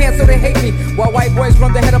 but they can't, so they hate me. While white boys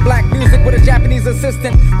run the head of black music with a Japanese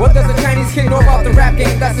assistant. What does a Chinese kid know about the rap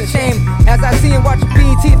game? That's a shame. As I see and watch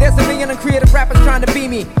BET, there's a million creative rappers trying to be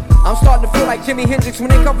me. I'm starting to feel like Jimi Hendrix when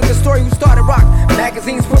they covered the story who started rock.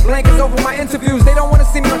 Magazines put blankets over my interviews. They don't want to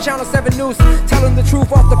see me on Channel 7 News telling the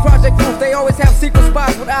truth off the project roof. They always have secret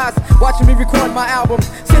spies with eyes watching me record my album.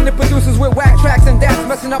 Sending producers with whack tracks and daps,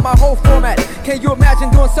 messing up my whole format. Can you imagine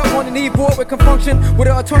doing something on an e-board with confunction? With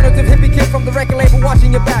an alternative hippie kid from the record label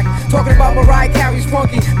watching your back. Talking about Mariah Carey's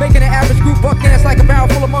funky, making an average group buck dance like a barrel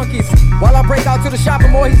full of monkeys. While I break out to the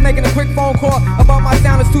shopping mall, he's making a quick phone call about my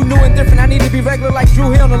sound is too new and different. I need to be regular like Drew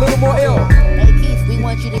Hill and a little more ill. Hey Keith, we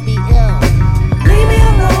want you to be ill. Leave me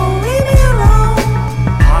alone, leave me alone.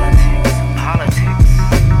 Politics, politics.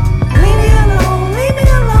 Leave me alone, leave me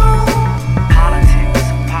alone. Politics,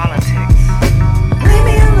 politics. Leave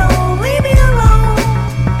me alone, leave me alone.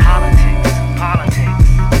 Politics, politics.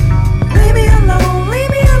 Leave me alone,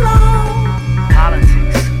 leave me alone.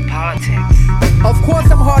 Politics, politics. Of course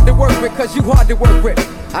I'm hard to work with, cause you hard to work with.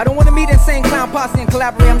 I don't wanna meet insane clown posse and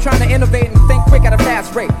collaborate. I'm trying to innovate and think quick at a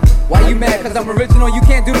fast rate. Why you mad? Cause I'm original, you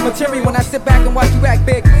can't do the material. When I sit back and watch you act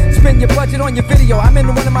big, spend your budget on your video. I'm in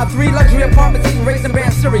one of my 3 luxury apartments eating Raisin Bran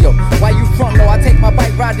cereal. Why you front low? I take my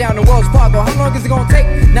bike ride down to Wells Fargo. How long is it gonna take?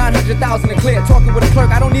 900,000 to clear. Talking with a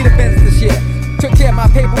clerk, I don't need a Benz this year. Took care of my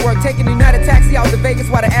paperwork, taking the United Taxi out to Vegas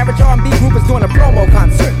while the average R&B group is doing a promo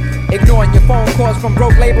concert. Ignoring your phone calls from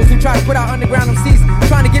broke labels who try to put out underground MCs,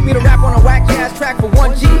 trying to get me to rap on a whack ass track for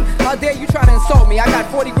 1G. How dare you try to insult me? I got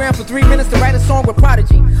 40 grand for 3 minutes to write a song with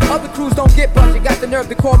Prodigy. Other crews don't get budget, got the nerve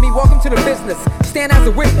to call me. Welcome to the business. Stand as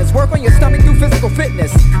a witness, work on your stomach, do physical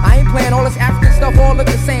fitness. I ain't playing all this African stuff, all look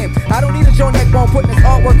the same. I don't need a Joe Neckbone putting his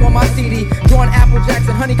artwork on my CD, drawing Applejacks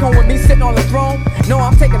and honeycomb with me sitting on the throne. No,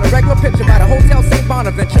 I'm taking a regular picture by the Hotel St.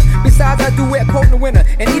 Bonaventure. Besides, I do wear a coat in the winter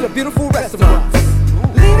and eat a beautiful restaurant.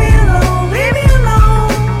 Leave me alone, leave me alone.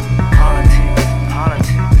 Politics,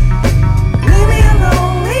 politics. Leave me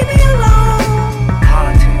alone, leave me alone.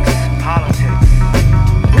 Politics, politics.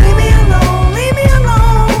 Leave me alone, leave me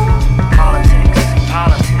alone. Politics,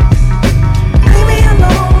 politics. Leave me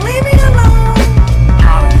alone, leave me alone.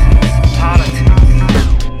 Politics, politics.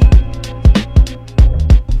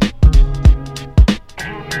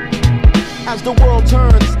 As the world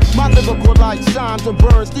turns, my lyrical light shines and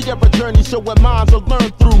burns. The ever journey show what minds are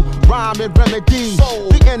learned through rhyme and remedy.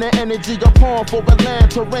 The inner energy upon for a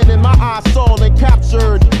land terrain in my eyes, soul and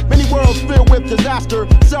captured. Many worlds filled with disaster,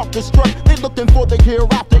 self-destruct. They looking for the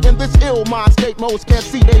hereafter in this ill mind state. Most can't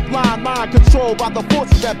see they blind mind controlled by the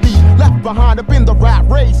forces that be left behind up in the rat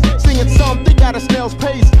race. Singing something at a snail's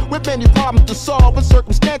pace with many problems to solve and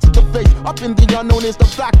circumstances to face. Up in the unknown is the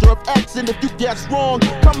factor of X, and if you guess wrong,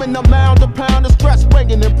 coming a mound to pound of stress,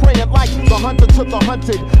 bringing and praying like the hunter to the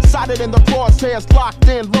hunted. Sighted in the crosshairs, locked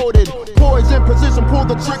in, loaded. Poised in position, pull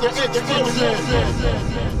the trigger, explosion.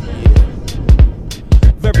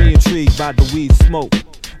 Very intrigued by the weed smoke.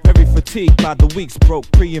 Very fatigued by the weeks broke,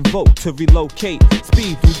 pre-invoked to relocate.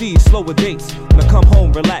 Speed through these slower dates. When I come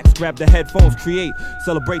home, relax, grab the headphones, create.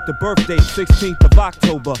 Celebrate the birthday, 16th of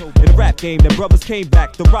October. In the rap game, the brothers came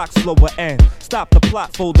back, the rock slower and stop the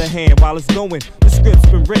plot, fold the hand while it's going. The script's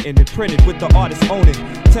been written and printed with the artist owning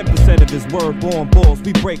 10% of his word born balls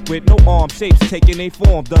we break with. No arm shapes taking a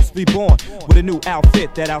form, thus reborn with a new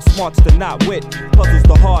outfit that outsmarts the not wit. Puzzles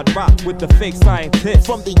the hard rock with the fake scientists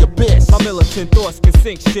from the abyss. My militant thoughts can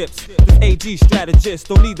sink ships. This AG strategist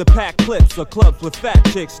don't need to pack clips or clubs with fat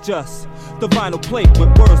chicks. Just the vinyl plate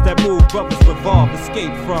with words that move, brothers revolve,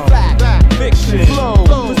 escape from fact, fiction,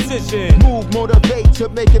 flow, precision, move, motivate to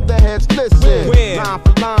make it the heads glisten. Where? Line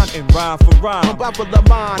for line and rhyme for rhyme. I'm about the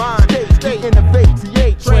mind, state, innovate,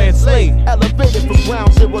 create, translate, elevated from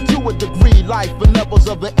ground zero to a degree. Life and levels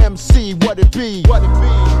of an MC. What it be? What it be?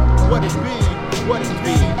 What it be? What it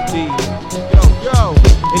be? Yo.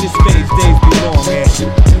 In this space, days be long, man.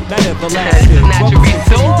 That everlasting. Natural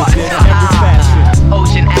resource.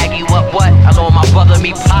 Ocean Aggie, what? Along my brother,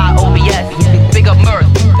 me pie, OBS. Big up Mirth,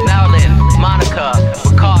 Marilyn, Monica,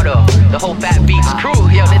 Ricardo, the whole Fat Beats crew.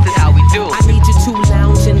 Yo, this is how we do. I need you to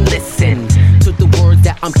lounge and listen to the words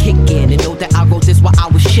that I'm kicking, and know that I wrote this while I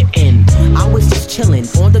was shitting. I was just chilling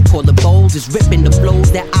on the toilet bowl, just ripping the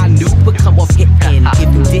flows that I knew would come off hitting.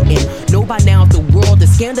 If you didn't know by now, the world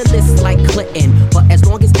is scandalous like Clinton. But as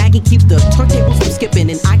long as Aggie keeps the turntables from skipping,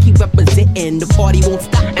 and I keep representing, the party won't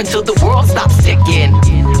stop until the world stops ticking.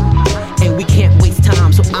 And we can't waste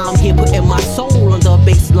time, so I'm here putting my soul on the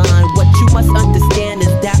baseline. What you must understand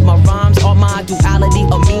is that my rhymes are my duality,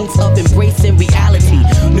 a means of embracing reality.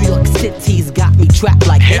 New York City's got me trapped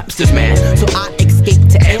like hamsters, man. So I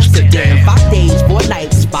escaped to Amsterdam. 5 days, 4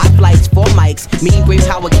 nights, 5 flights, 4 mics. Me and Brave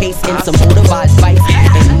Power Case and some motorized bikes.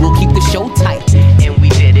 And we'll keep the show tight. And we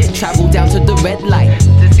did it. Travel down to the red light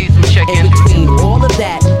to see some chicken. In between all of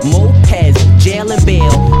that, mopeds, jail and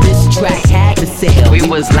bail, this track had to sell. We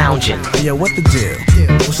was lounging. Yo, what the deal?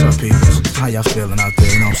 What's up, people? How y'all feeling out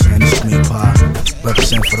there? You know what I'm saying? This is me, Pie,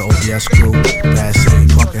 represent for the OBS crew. Bad City,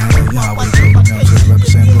 Pumpkinhead, you know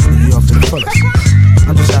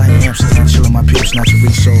natural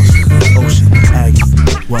resource, Ocean, Aggie,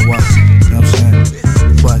 what, you know what I'm saying?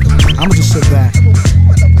 But I'ma just sit back,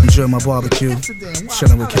 enjoy my barbecue,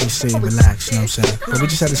 chillin' with KC and relax, you know what I'm saying? But we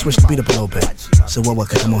just had to switch the beat up a little bit, so what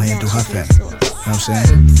could come on here and do her thing. You know what I'm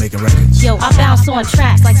saying? Making records. Yo, I bounce on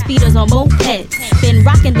tracks like speeders on mopeds. Been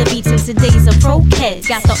rocking the beat since the days of pro kids.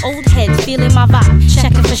 Got the old heads feeling my vibe,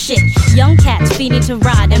 checking for shit. Young cats feeding to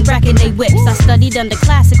ride and bracking they whips. I studied under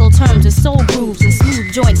classical terms and soul grooves and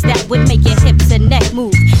smooth joints that would make your hips and neck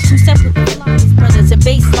move. Two separate brothers and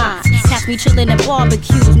bass lines. Catch me chilling at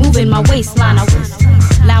barbecues, moving my waistline. I was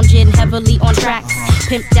lounging heavily on tracks.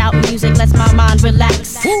 Pimped out music lets my mind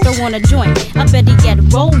relax. Throw on a joint, I better get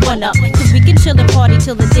roll one up. Cause we can chill and party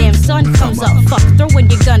till the damn sun comes up. Fuck, throwing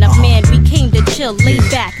your gun up, man. We came to chill, lay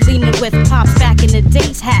back, leaning with pops back in the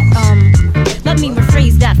days hat. Let me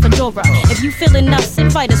rephrase that, Fedora. If you feeling us,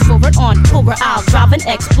 invite us for it on Cobra. I'll drive an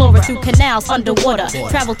Explorer through canals underwater.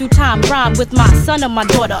 Travel through time, rhyme with my son or my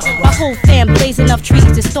daughter. My whole fam blazing up trees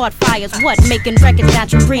to start fires. What? Making records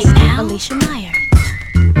natural breed. Alicia Meyer.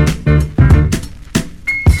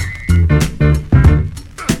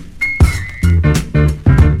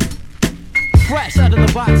 Fresh out of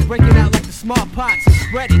the box, breaking out like the smallpox and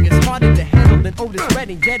spreading. It's harder to handle than Otis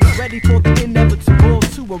Redding. Getting ready for the inevitable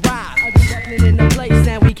to arrive. I'll be stepping in the place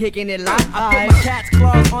and we kicking it live. I put my cat's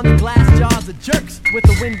claws on the glass jars of jerks with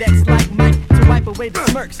a Windex like Mike to wipe away the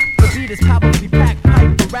smirks. The beat is powerfully packed,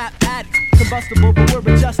 pipe for rap addicts. Combustible, but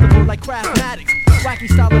we're adjustable like Craftmatics. Wacky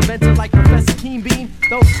style inventor like Professor Keen Bean.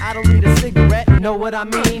 Though I don't need a cigarette, know what I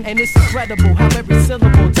mean? And it's incredible how every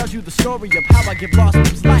syllable tells you the story of how I give lost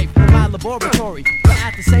people's life in my laboratory. But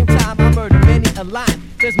at the same time, I murder many a line.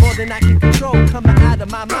 There's more than I can control coming out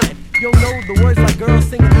of my mind. You'll know the words like girls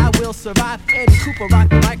singing I Will Survive. Andy Cooper rock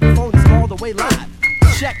the microphone is all the way live.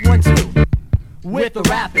 Check 1, 2 with the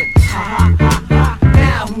rapping. Ha ha ha ha.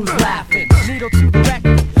 Now who's laughing? Needle to the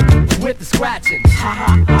record with the scratching. Ha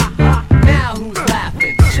ha ha ha. Now who's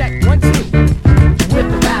laughing? Check 1, 2 with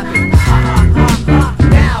the rapping. Ha ha ha ha.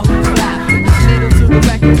 Now who's laughing? Needle to the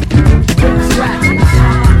record with the scratching. Ha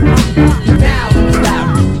ha ha ha. Now who's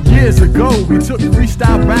laughing? Years ago, we took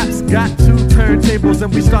freestyle raps, got 2 turntables,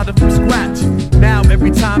 and we started from scratch. Now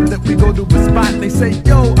every time that we go to a spot, they say,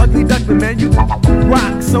 yo, Ugly Duckling, man, you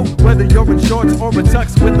rock. So whether you're in shorts or a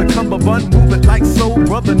tux with a cummerbund, move it like soul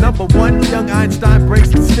brother number 1. Young Einstein breaks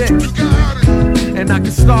the stick. And I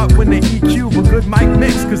can start when they EQ a good mic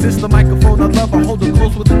mix. Cause it's the microphone I love, I hold her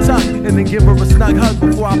close with the tongue. And then give her a snug hug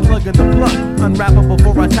before I plug in the plug. Unwrap her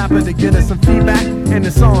before I tap her to get her some feedback. And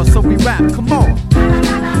it's on, so we rap, come on.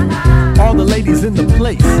 All the ladies in the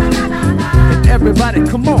place. And everybody,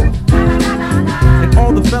 come on. And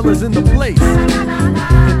all the fellas in the place.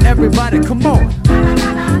 And everybody, come on.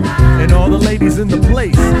 And all the ladies in the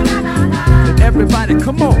place. And everybody,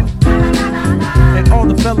 come on. And all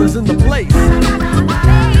the fellas in the place.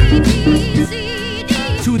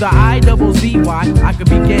 To the I-double-Z-Y, I could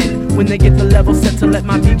begin. When they get the level set to let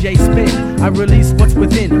my DJ spin, I release what's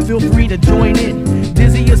within, feel free to join in.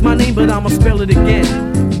 Dizzy is my name, but I'ma spell it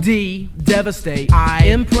again. D, devastate. I,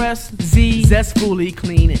 impress. Z, zestfully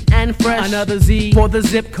clean and fresh. Another Z for the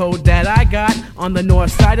zip code that I got on the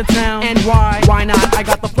north side of town. And why not? I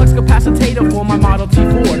got the flux capacitor for my Model T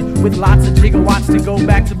Ford, with lots of gigawatts to go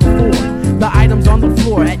back to before. The items on the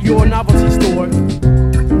floor at your novelty store.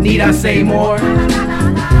 Need I say more?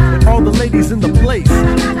 And all the ladies in the place.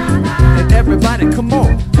 And everybody, come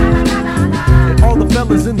on. And all the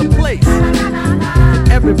fellas in the place. And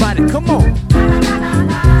everybody, come on.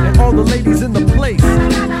 And all the ladies in the place.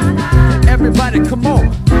 And everybody, come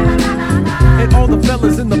on. And all the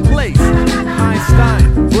fellas in the place.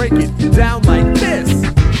 Einstein, break it down like this.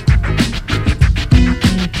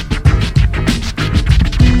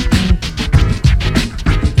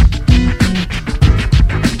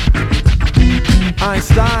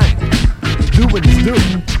 Einstein, doing his do.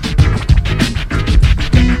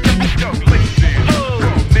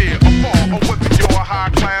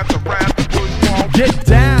 Get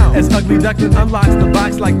down as Ugly Duckling unlocks the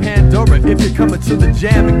box like Pandora. If you're coming to the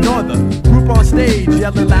jam, ignore the group on stage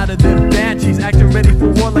yelling louder than banshees, acting ready for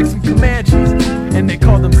war like some Comanches. And they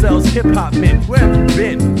call themselves hip-hop men. Where have you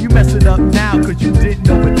been? You mess it up now cause you didn't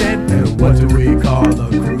know it then. And what do we call a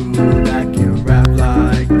crew that can rap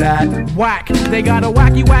like that? Whack. They got a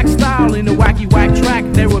wacky whack style in a wacky whack track.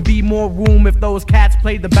 There would be more room if those cats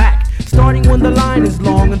played the back. Starting when the line is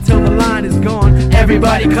long until the line is gone.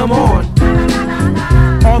 Everybody come on.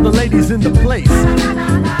 All the ladies in the place.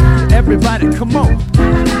 Everybody come on.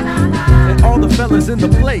 And all the fellas in the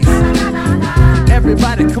place.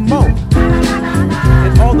 Everybody come on.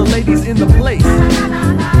 And all the ladies in the place.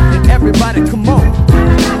 And everybody come on.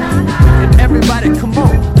 And everybody got it, come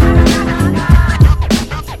on.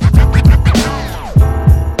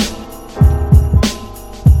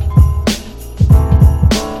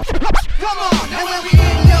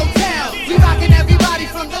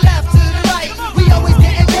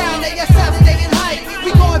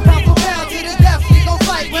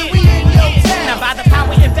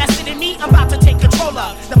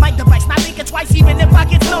 Twice, even if I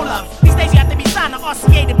get no love. These days you have to be signed to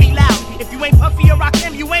RCA to be loud. If you ain't Puffy or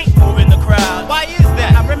Rakim, you ain't moving the crowd. Why is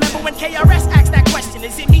that? I remember when KRS asked that question.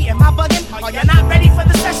 Is it me? Am I bugging? Are you not ready for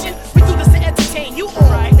the session? We do this to entertain you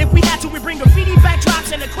all. If we had to, we bring graffiti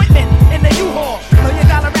backdrops and equipment in the U-Haul. Know you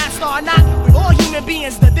got a rap star or not? We're all human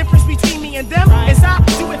beings. The difference between me and them is I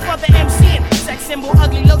do it for the MC and sex symbol,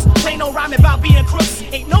 ugly looks. Plain no rhyme about being crooks.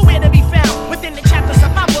 Ain't nowhere to be found within the chapters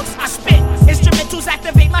of my books. I spit instrumentals,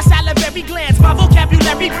 activate my salivary glands. My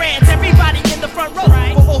vocabulary brands. Everybody in the front row.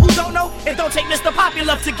 For all who don't know, it don't take Mr.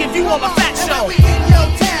 Popular to give you all a fat show. We in your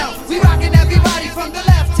town, we rockin' everybody from the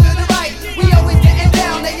left to the right. We always getting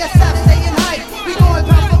down, they yourself staying hype. We going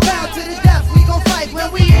pound for pound to the death, we gon' fight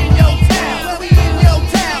when we in your town. When we in your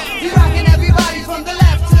town, we rockin' everybody from the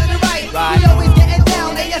left to the right. We always getting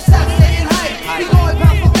down, they yourself staying hype. We going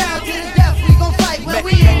pound for pound to the death, we gon' fight when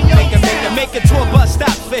we in your town. Make a tour bus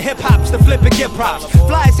stops for hip-hops to flip and give props.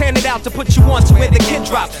 Flyers handed out to put you on to where the kid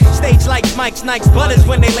drops. Stage lights, mics, Nikes, butters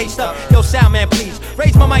when they laced up. Yo, sound man, please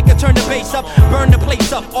raise my mic and turn the bass up. Burn the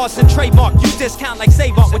place up, Austin trademark. You discount like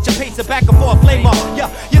Save Art with your pacer back and forth flame off. Yeah,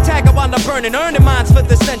 you tag up on the burning, earning minds for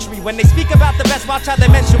the century. When they speak about the best, watch how they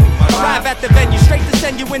mention we. Arrive at the venue, straight to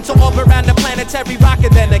send you into orbit around the planetary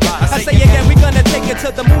rocket. Then again, I say again, we gonna take it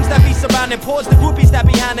to the moons that be surrounding. Pause the groupies that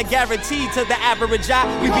behind the guaranteed to the average eye.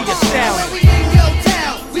 We be astounded. We in your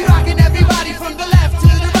town, we rockin' everybody from the left to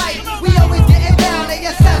the right. We always getting down, they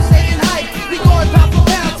yourself staying hype. We going pound for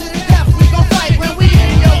pound to the death, we gon' fight when we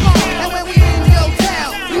in your town. And when we in your town,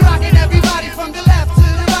 we rockin' everybody from the left to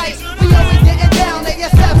the right. We always getting down, they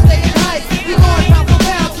yourself staying hype. We going pound for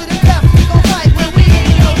pound to the death, we gon' fight when we in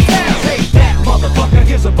your town. Take that, motherfucker,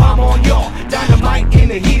 here's a bomb on y'all. Dynamite in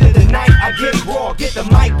the heat of the night, I get raw. Get the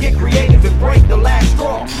mic, get creative and break the last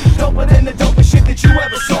straw. Doper than the dopest shit that you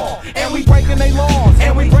ever saw. And we breaking they laws,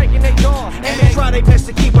 and we breaking they jaws. And they try their best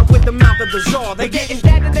to keep up with the mouth of the czar. They getting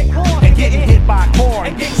dead in their core, and getting hit by a car,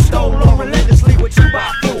 and getting stolen relentlessly with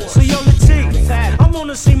 2x4. So yo, the T, I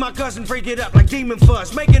wanna see my cousin freak it up like Demon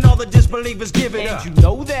Fuzz, making all the disbelievers give it up. And you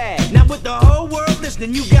know that. Now with the whole world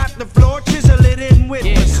listening, you got the floor, chisel it in with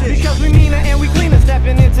precision. Because we meaner and we cleaner,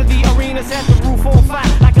 stepping into the arena, set the roof on fire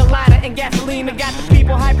like a lighter and gasoline. I got the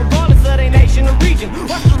people hype regardless of their nation or region.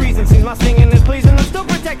 What's the reason? Seems my singing is pleasing. I'm still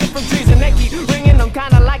protected from treason. They keep ringing, I'm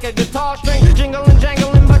kinda like a guitar string, jingling,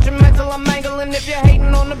 jangling, but your mental I'm mangling. If you're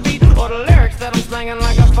hating on the beat or the lyrics that I'm slanging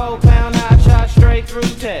like a 4-pound hot shot straight through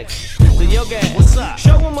text. So yo, gas, what's up?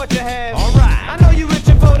 Show them what you have. Alright, I know you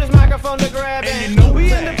reaching for this microphone to grab it. And you know we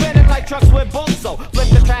that. independent like trucks with bolts, so flip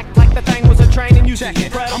the track like the thing was a train and you check see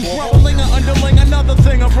it. I'm rolling or underling another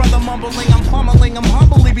thing, a brother mumbling. I'm pummeling, I'm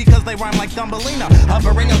humbly because they rhyme like Thumbelina.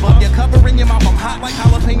 Hovering above you, covering your mouth. I'm hot like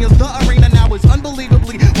jalapenos. The arena now is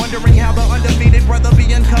unbelievably wondering how the undefeated brother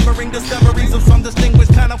be uncovering discoveries of some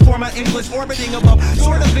distinguished kind of form of English orbiting above.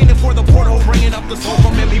 Sort of vening for the portal, bringing up the soul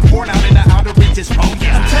from me poured out in the outer reaches. Oh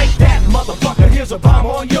yeah. Take that, motherfucker, here's a bomb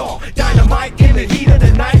on y'all. Dynamite in the heat of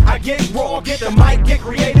the night, I get raw. Get the mic, get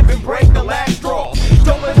creative and break the last straw.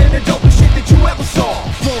 Doper than the dopest shit that you ever saw.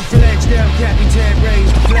 Full-fledged down, Captain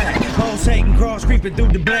raise the flag. Hoes hating, cross creeping through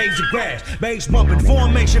the blades of grass. Bass bumping,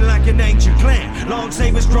 formation like an ancient clan. Long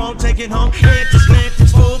saber strong, taking home. Head to slant,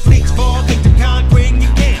 it's full fleets. Fall into concrete in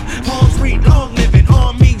your camp. Palms read, long living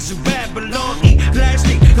armies of Babylon. Eat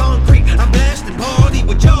plastic, concrete. I'm blasting party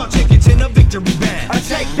with y'all chickens in a victory band. I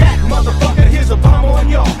take that, motherfucker, here's a bomb on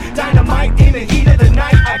y'all. Dynamite in the heat of the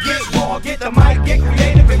night, I get raw. Get the mic, get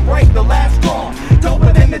creative and break the last straw.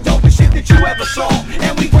 Doper than the dopest shit that you ever saw.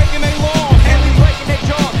 And we breaking their laws, and we breaking their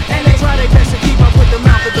jaws. And they try their best to keep up with the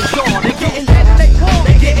mouth of the jaw. They getting dead in their core,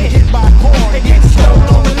 they getting hit by a car. They getting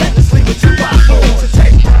stolen relentlessly with 2x4. So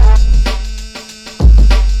take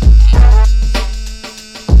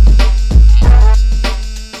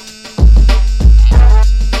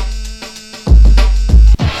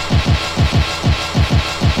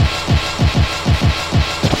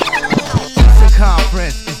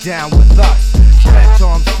down with us. Stretch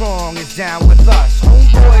Armstrong is down with us.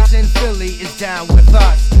 Homeboys in Philly is down with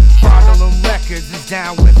us. Bottle Records is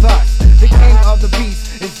down with us. The king of the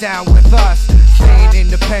beats is down with us. Staying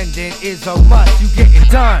independent is a must. You getting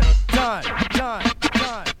done, done, done, done,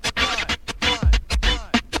 done, done,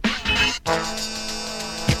 done.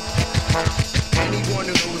 Anyone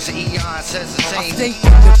news, Eon says the I same. stay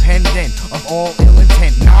independent of all ill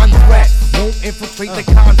intent, non-threat. Won't infiltrate the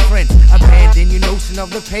conference. Abandon your notion of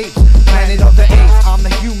the papes. Planet of the apes. I'm the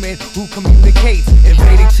human who communicates.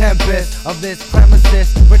 Invading tempest of this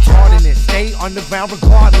premises. Retardedness. Stay underground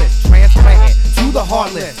regardless. Transplanted to the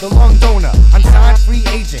heartless. The lung donor. Unsigned free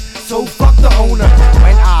agent. So fuck the owner.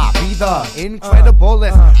 When I be the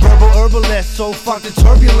incrediblest. Verbal herbalist. So fuck the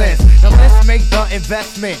turbulence. Now let's make the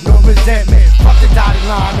investment. No resentment. Fuck the dotted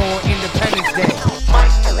line on Independence Day.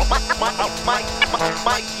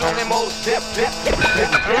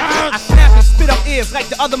 I snap and spit up ears like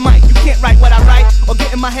the other mic. You can't write what I write or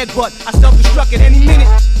get in my head, but I self-destruct at any minute.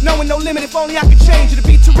 Knowing no limit, if only I could change it to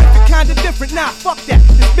be terrific, kinda different. Nah, fuck that.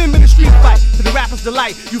 It's been a street fight to the rapper's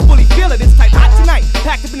delight. You fully feel it, it's type hot tonight.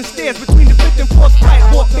 Packed up in the stairs between the fifth and fourth flight.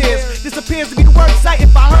 Warfares. This appears to be the word sight.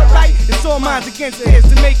 If I heard right, it's all minds against theirs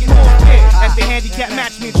to make it more fair. As they handicap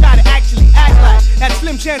match me and try to actually act like that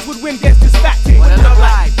slim chance would win against this fat team. What it look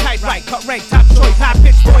like? Tight right, cut rank, top choice, high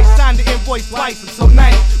pitched voice, signed the invoice twice. I'm so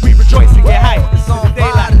nice, we rejoice and get hype. It's on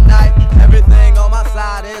fire tonight. Everything on my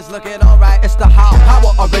side is looking alright. It's the high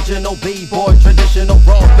power, original B-boy, traditional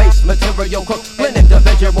raw bass material, cook, blend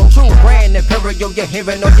individual, true brand imperial. You're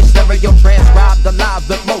hearing on your stereo, transcribed alive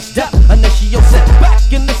with most depth. Initial set back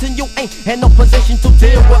and listen. You ain't in no position to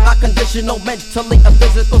deal with my conditional, mentally and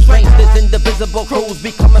physical strength is indivisible. Crews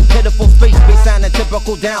becoming pitiful, space be signing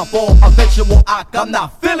typical downfall. Eventual, I'm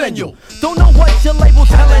not feeling you. Don't know what your label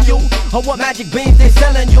telling you or what magic beans they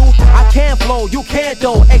selling you. I can't flow, you can't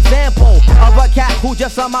though. Example of a cat who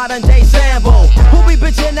just a modern day Sambo, who be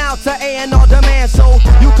bitching out to A&R demand, so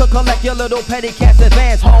you could collect your little petty cats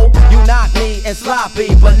advance ho. You knock me and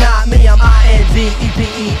sloppy, but not me. I'm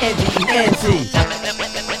INDEPENDENT.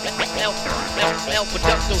 El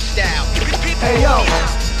Producto style. Hey yo,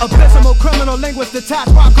 abysmal criminal linguist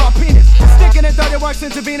detached rock car penis. Sticking in dirty works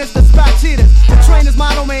intravenous to spot cheaters. The train is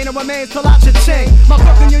my domain and remains till I cha-ching. My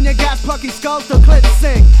Brooklyn Union gas plucky skulls till clips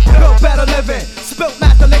sing. Built better living, spilt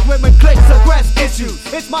master liquid when clicks aggress issues.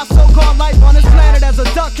 It's my so-called life on this planet as a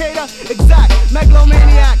duck hater. Exact,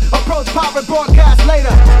 megalomaniac, approach pirate broadcast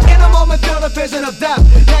later. In a moment feel the vision of death.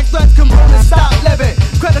 Next threats components stop living.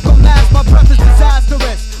 Critical mass, my breath is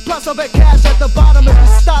disastrous. Plus I'll bet cash at the bottom if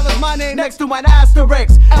your style is my name next to my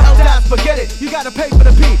asterisk. L-Dash, forget it, you gotta pay for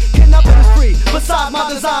the P. Kidnapping is free, besides my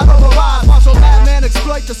design overrides. Martial madman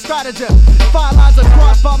exploit the stratagem. Fine lines are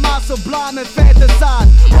crossed by my sublime and fantasize.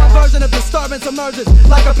 One version of disturbance emerges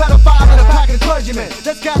like a pedophile and a pack of clergymen.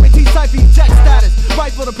 Let's guarantee Cypher check status.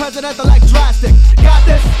 Right for the president-elect drastic. Got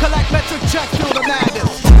this, collect metric checks through the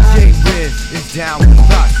madness. DJ Riz is down with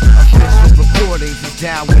us. Official recordings is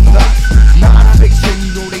down with us. Non-fiction,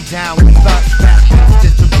 you know they down with us. Fast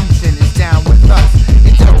distribution is down with us.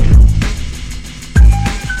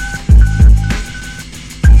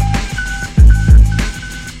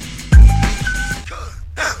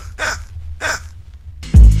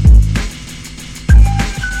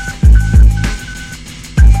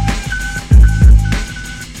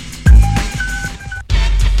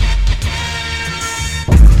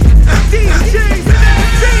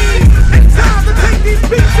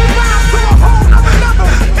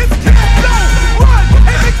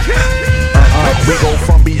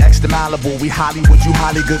 We Hollywood, you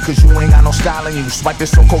Holly good, cause you ain't got no style in you. Swipe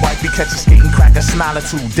this so-called wife, catch a skating, crack a smile or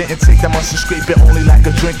two. Didn't take that much to scrape it, only like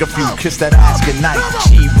a drink a few. Kiss that ass goodnight.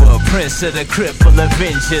 Shiva, prince of the crypt full of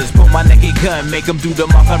inches. Pull my naked gun, make them do the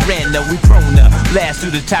Macarena. We prone to blast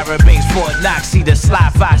through the Tyra Banks, Fort Knox. See the Sly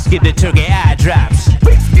Fox, get the turkey eye drops.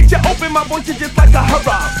 Beats get you open, my voice is just like a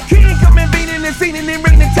hurrah. King coming, beating and singing and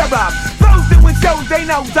raining terror. Flows doing shows, they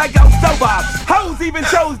know I go sober. Hoes even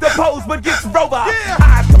chose the pose, but gets robot.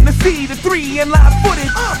 I come to see the 3 in live footage.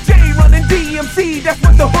 J running DMC, that's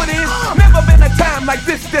what the hood is. Never been a time like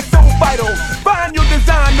this that's so vital. Find your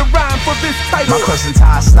design to rhyme for this title. My cousin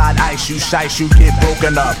Ty slide ice, you shice, you get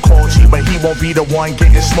broken up. Call G, but he won't be the one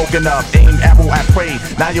getting smoking up. Aim arrow at prey,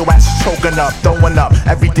 now your ass is choking up. Throwing up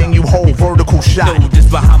everything you hold, vertical shot. No, just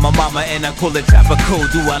behind my mama and I call it trapper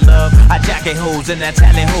code. Do I love? I jacket hoes and I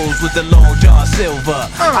talent hoes with the long John Silver.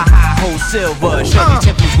 I high hole silver, show me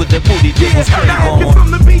temples with the booty dimples straight now on. if you're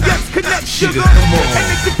from the BX Connect sugar, and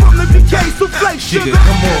if you're from the BK Soufflé sugar,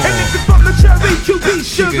 and if you're from the Cherry QB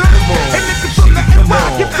sugar, and if you're from the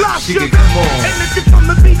NY Get Fly sugar, and if you're from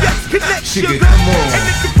the BX Connect sugar, and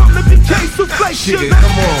if you're from the BK Soufflé sugar,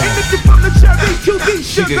 and if you're from the Cherry QB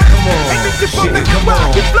sugar, and if you're from the NY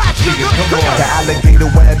Get Fly sugar. The alligator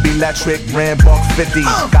web electric, ran buck 50.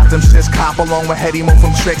 Got them shits cop along with Hetty Mo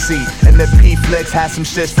from Trixie. And the P-Flicks had some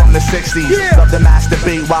shits from the 60s. Love to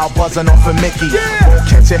masturbate while buzzing off of Mickey. Won't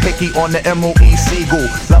catch a hickey on the MOE Seagull.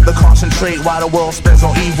 Love the concentration concentrate while the world spins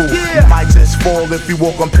on evil. You might just fall if you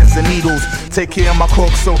walk on pins and needles. Take care of my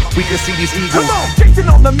crook so we can see these eagles. Come on, Jason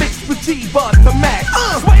on the mix with G-Buzz to match.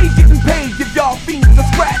 Sway getting paid if y'all fiends to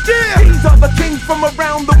scratch. These are the kings from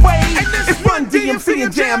around the way. It's Run DMC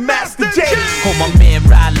and Jam Master J. Oh, my man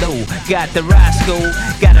Rilo, got the Roscoe.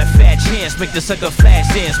 Got a fat chance, make the sucker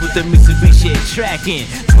flash dance with the Mitsubishi tracking.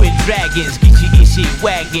 Twin dragons, get your issue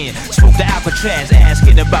wagon. Smoke the Alcatraz,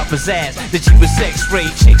 asking about pizzazz. The cheapest X-ray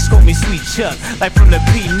chicks call me Sweet Chuck. Like from the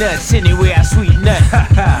Peanuts, anyway I sweet nut.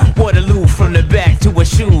 Waterloo from the back to her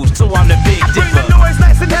shoes, so I'm the Big Dipper. Bring the noise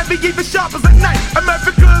nice and heavy, even sharp as a knife.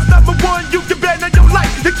 America's number one, you can bet on your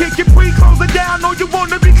life. You can't get pre-closing down, or you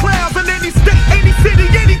wanna be clowns in any state, any city,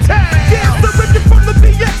 any town. Yeah, so if you're from the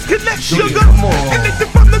BX, connect sugar. And if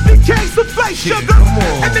you're from the BK, supply sugar.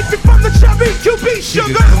 And if you're from the Chevy, QB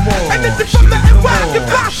sugar. And if you're from the NY, you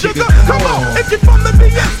fly sugar. Come on, if you're from the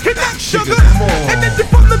BX, connect sugar. And if you're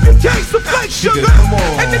from the BK, supply sugar.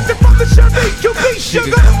 And if you're from the Chevy, QB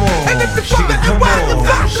sugar. And if you're from the NY, you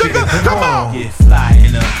fly sugar. Come on. Get fly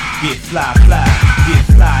in her, get fly, fly. Get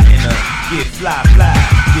fly in her, get fly, fly.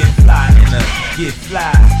 Get fly in her, get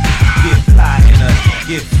fly. Get fly in her,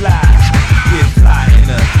 get fly. Get fly in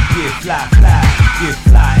her, get fly, fly. Get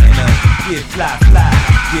fly in her, get fly, fly.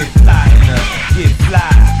 Get fly in her, get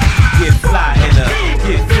fly. Get fly in her,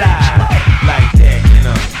 get fly. Like that in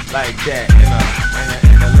her, like that in her,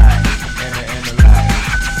 in the light, in the light.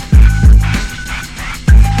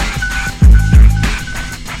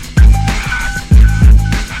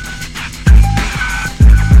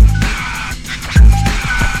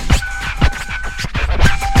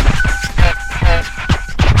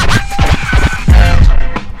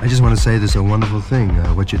 I just want to say this is a wonderful thing,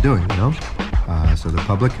 what you're doing, you know? So the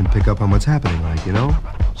public can pick up on what's happening, like, you know?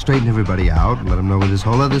 Straighten everybody out and let them know where this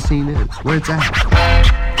whole other scene is, where it's at.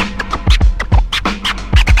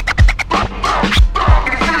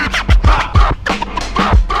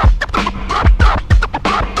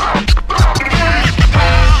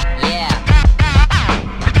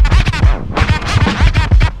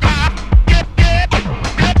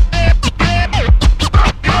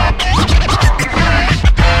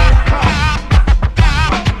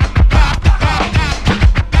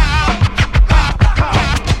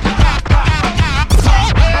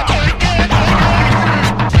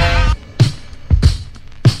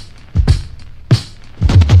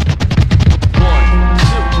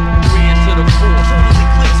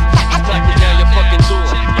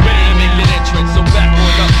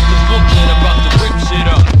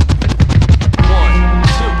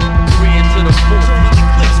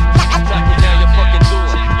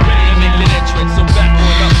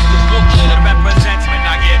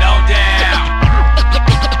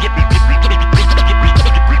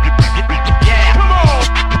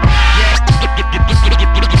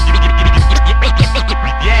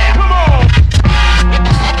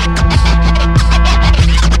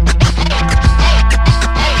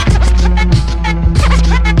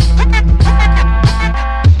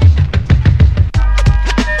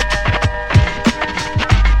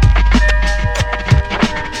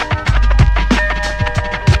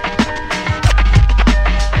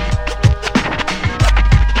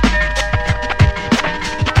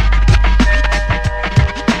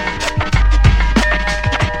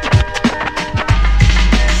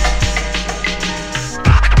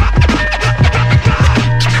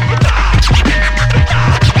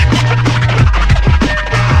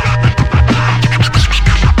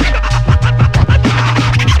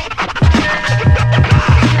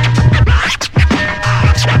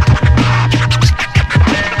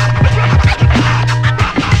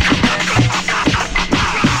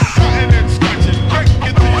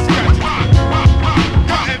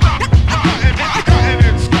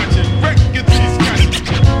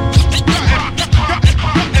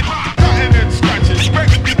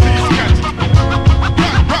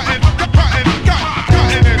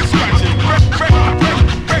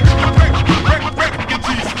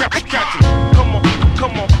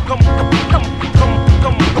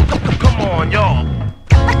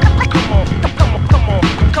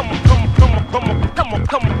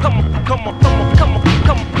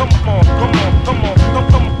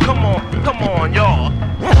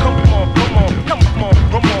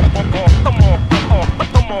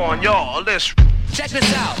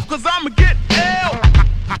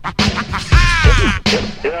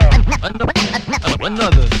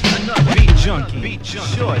 Another beat junkie,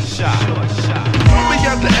 short shot. We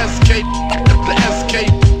got the SK,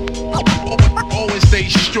 always stay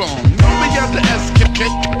strong. We got the SK,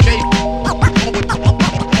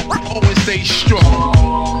 always stay strong.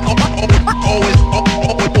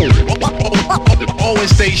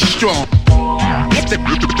 Always stay stay strong.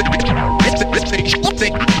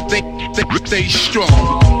 Stay strong.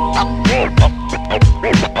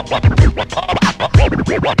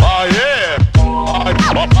 Oh, yeah.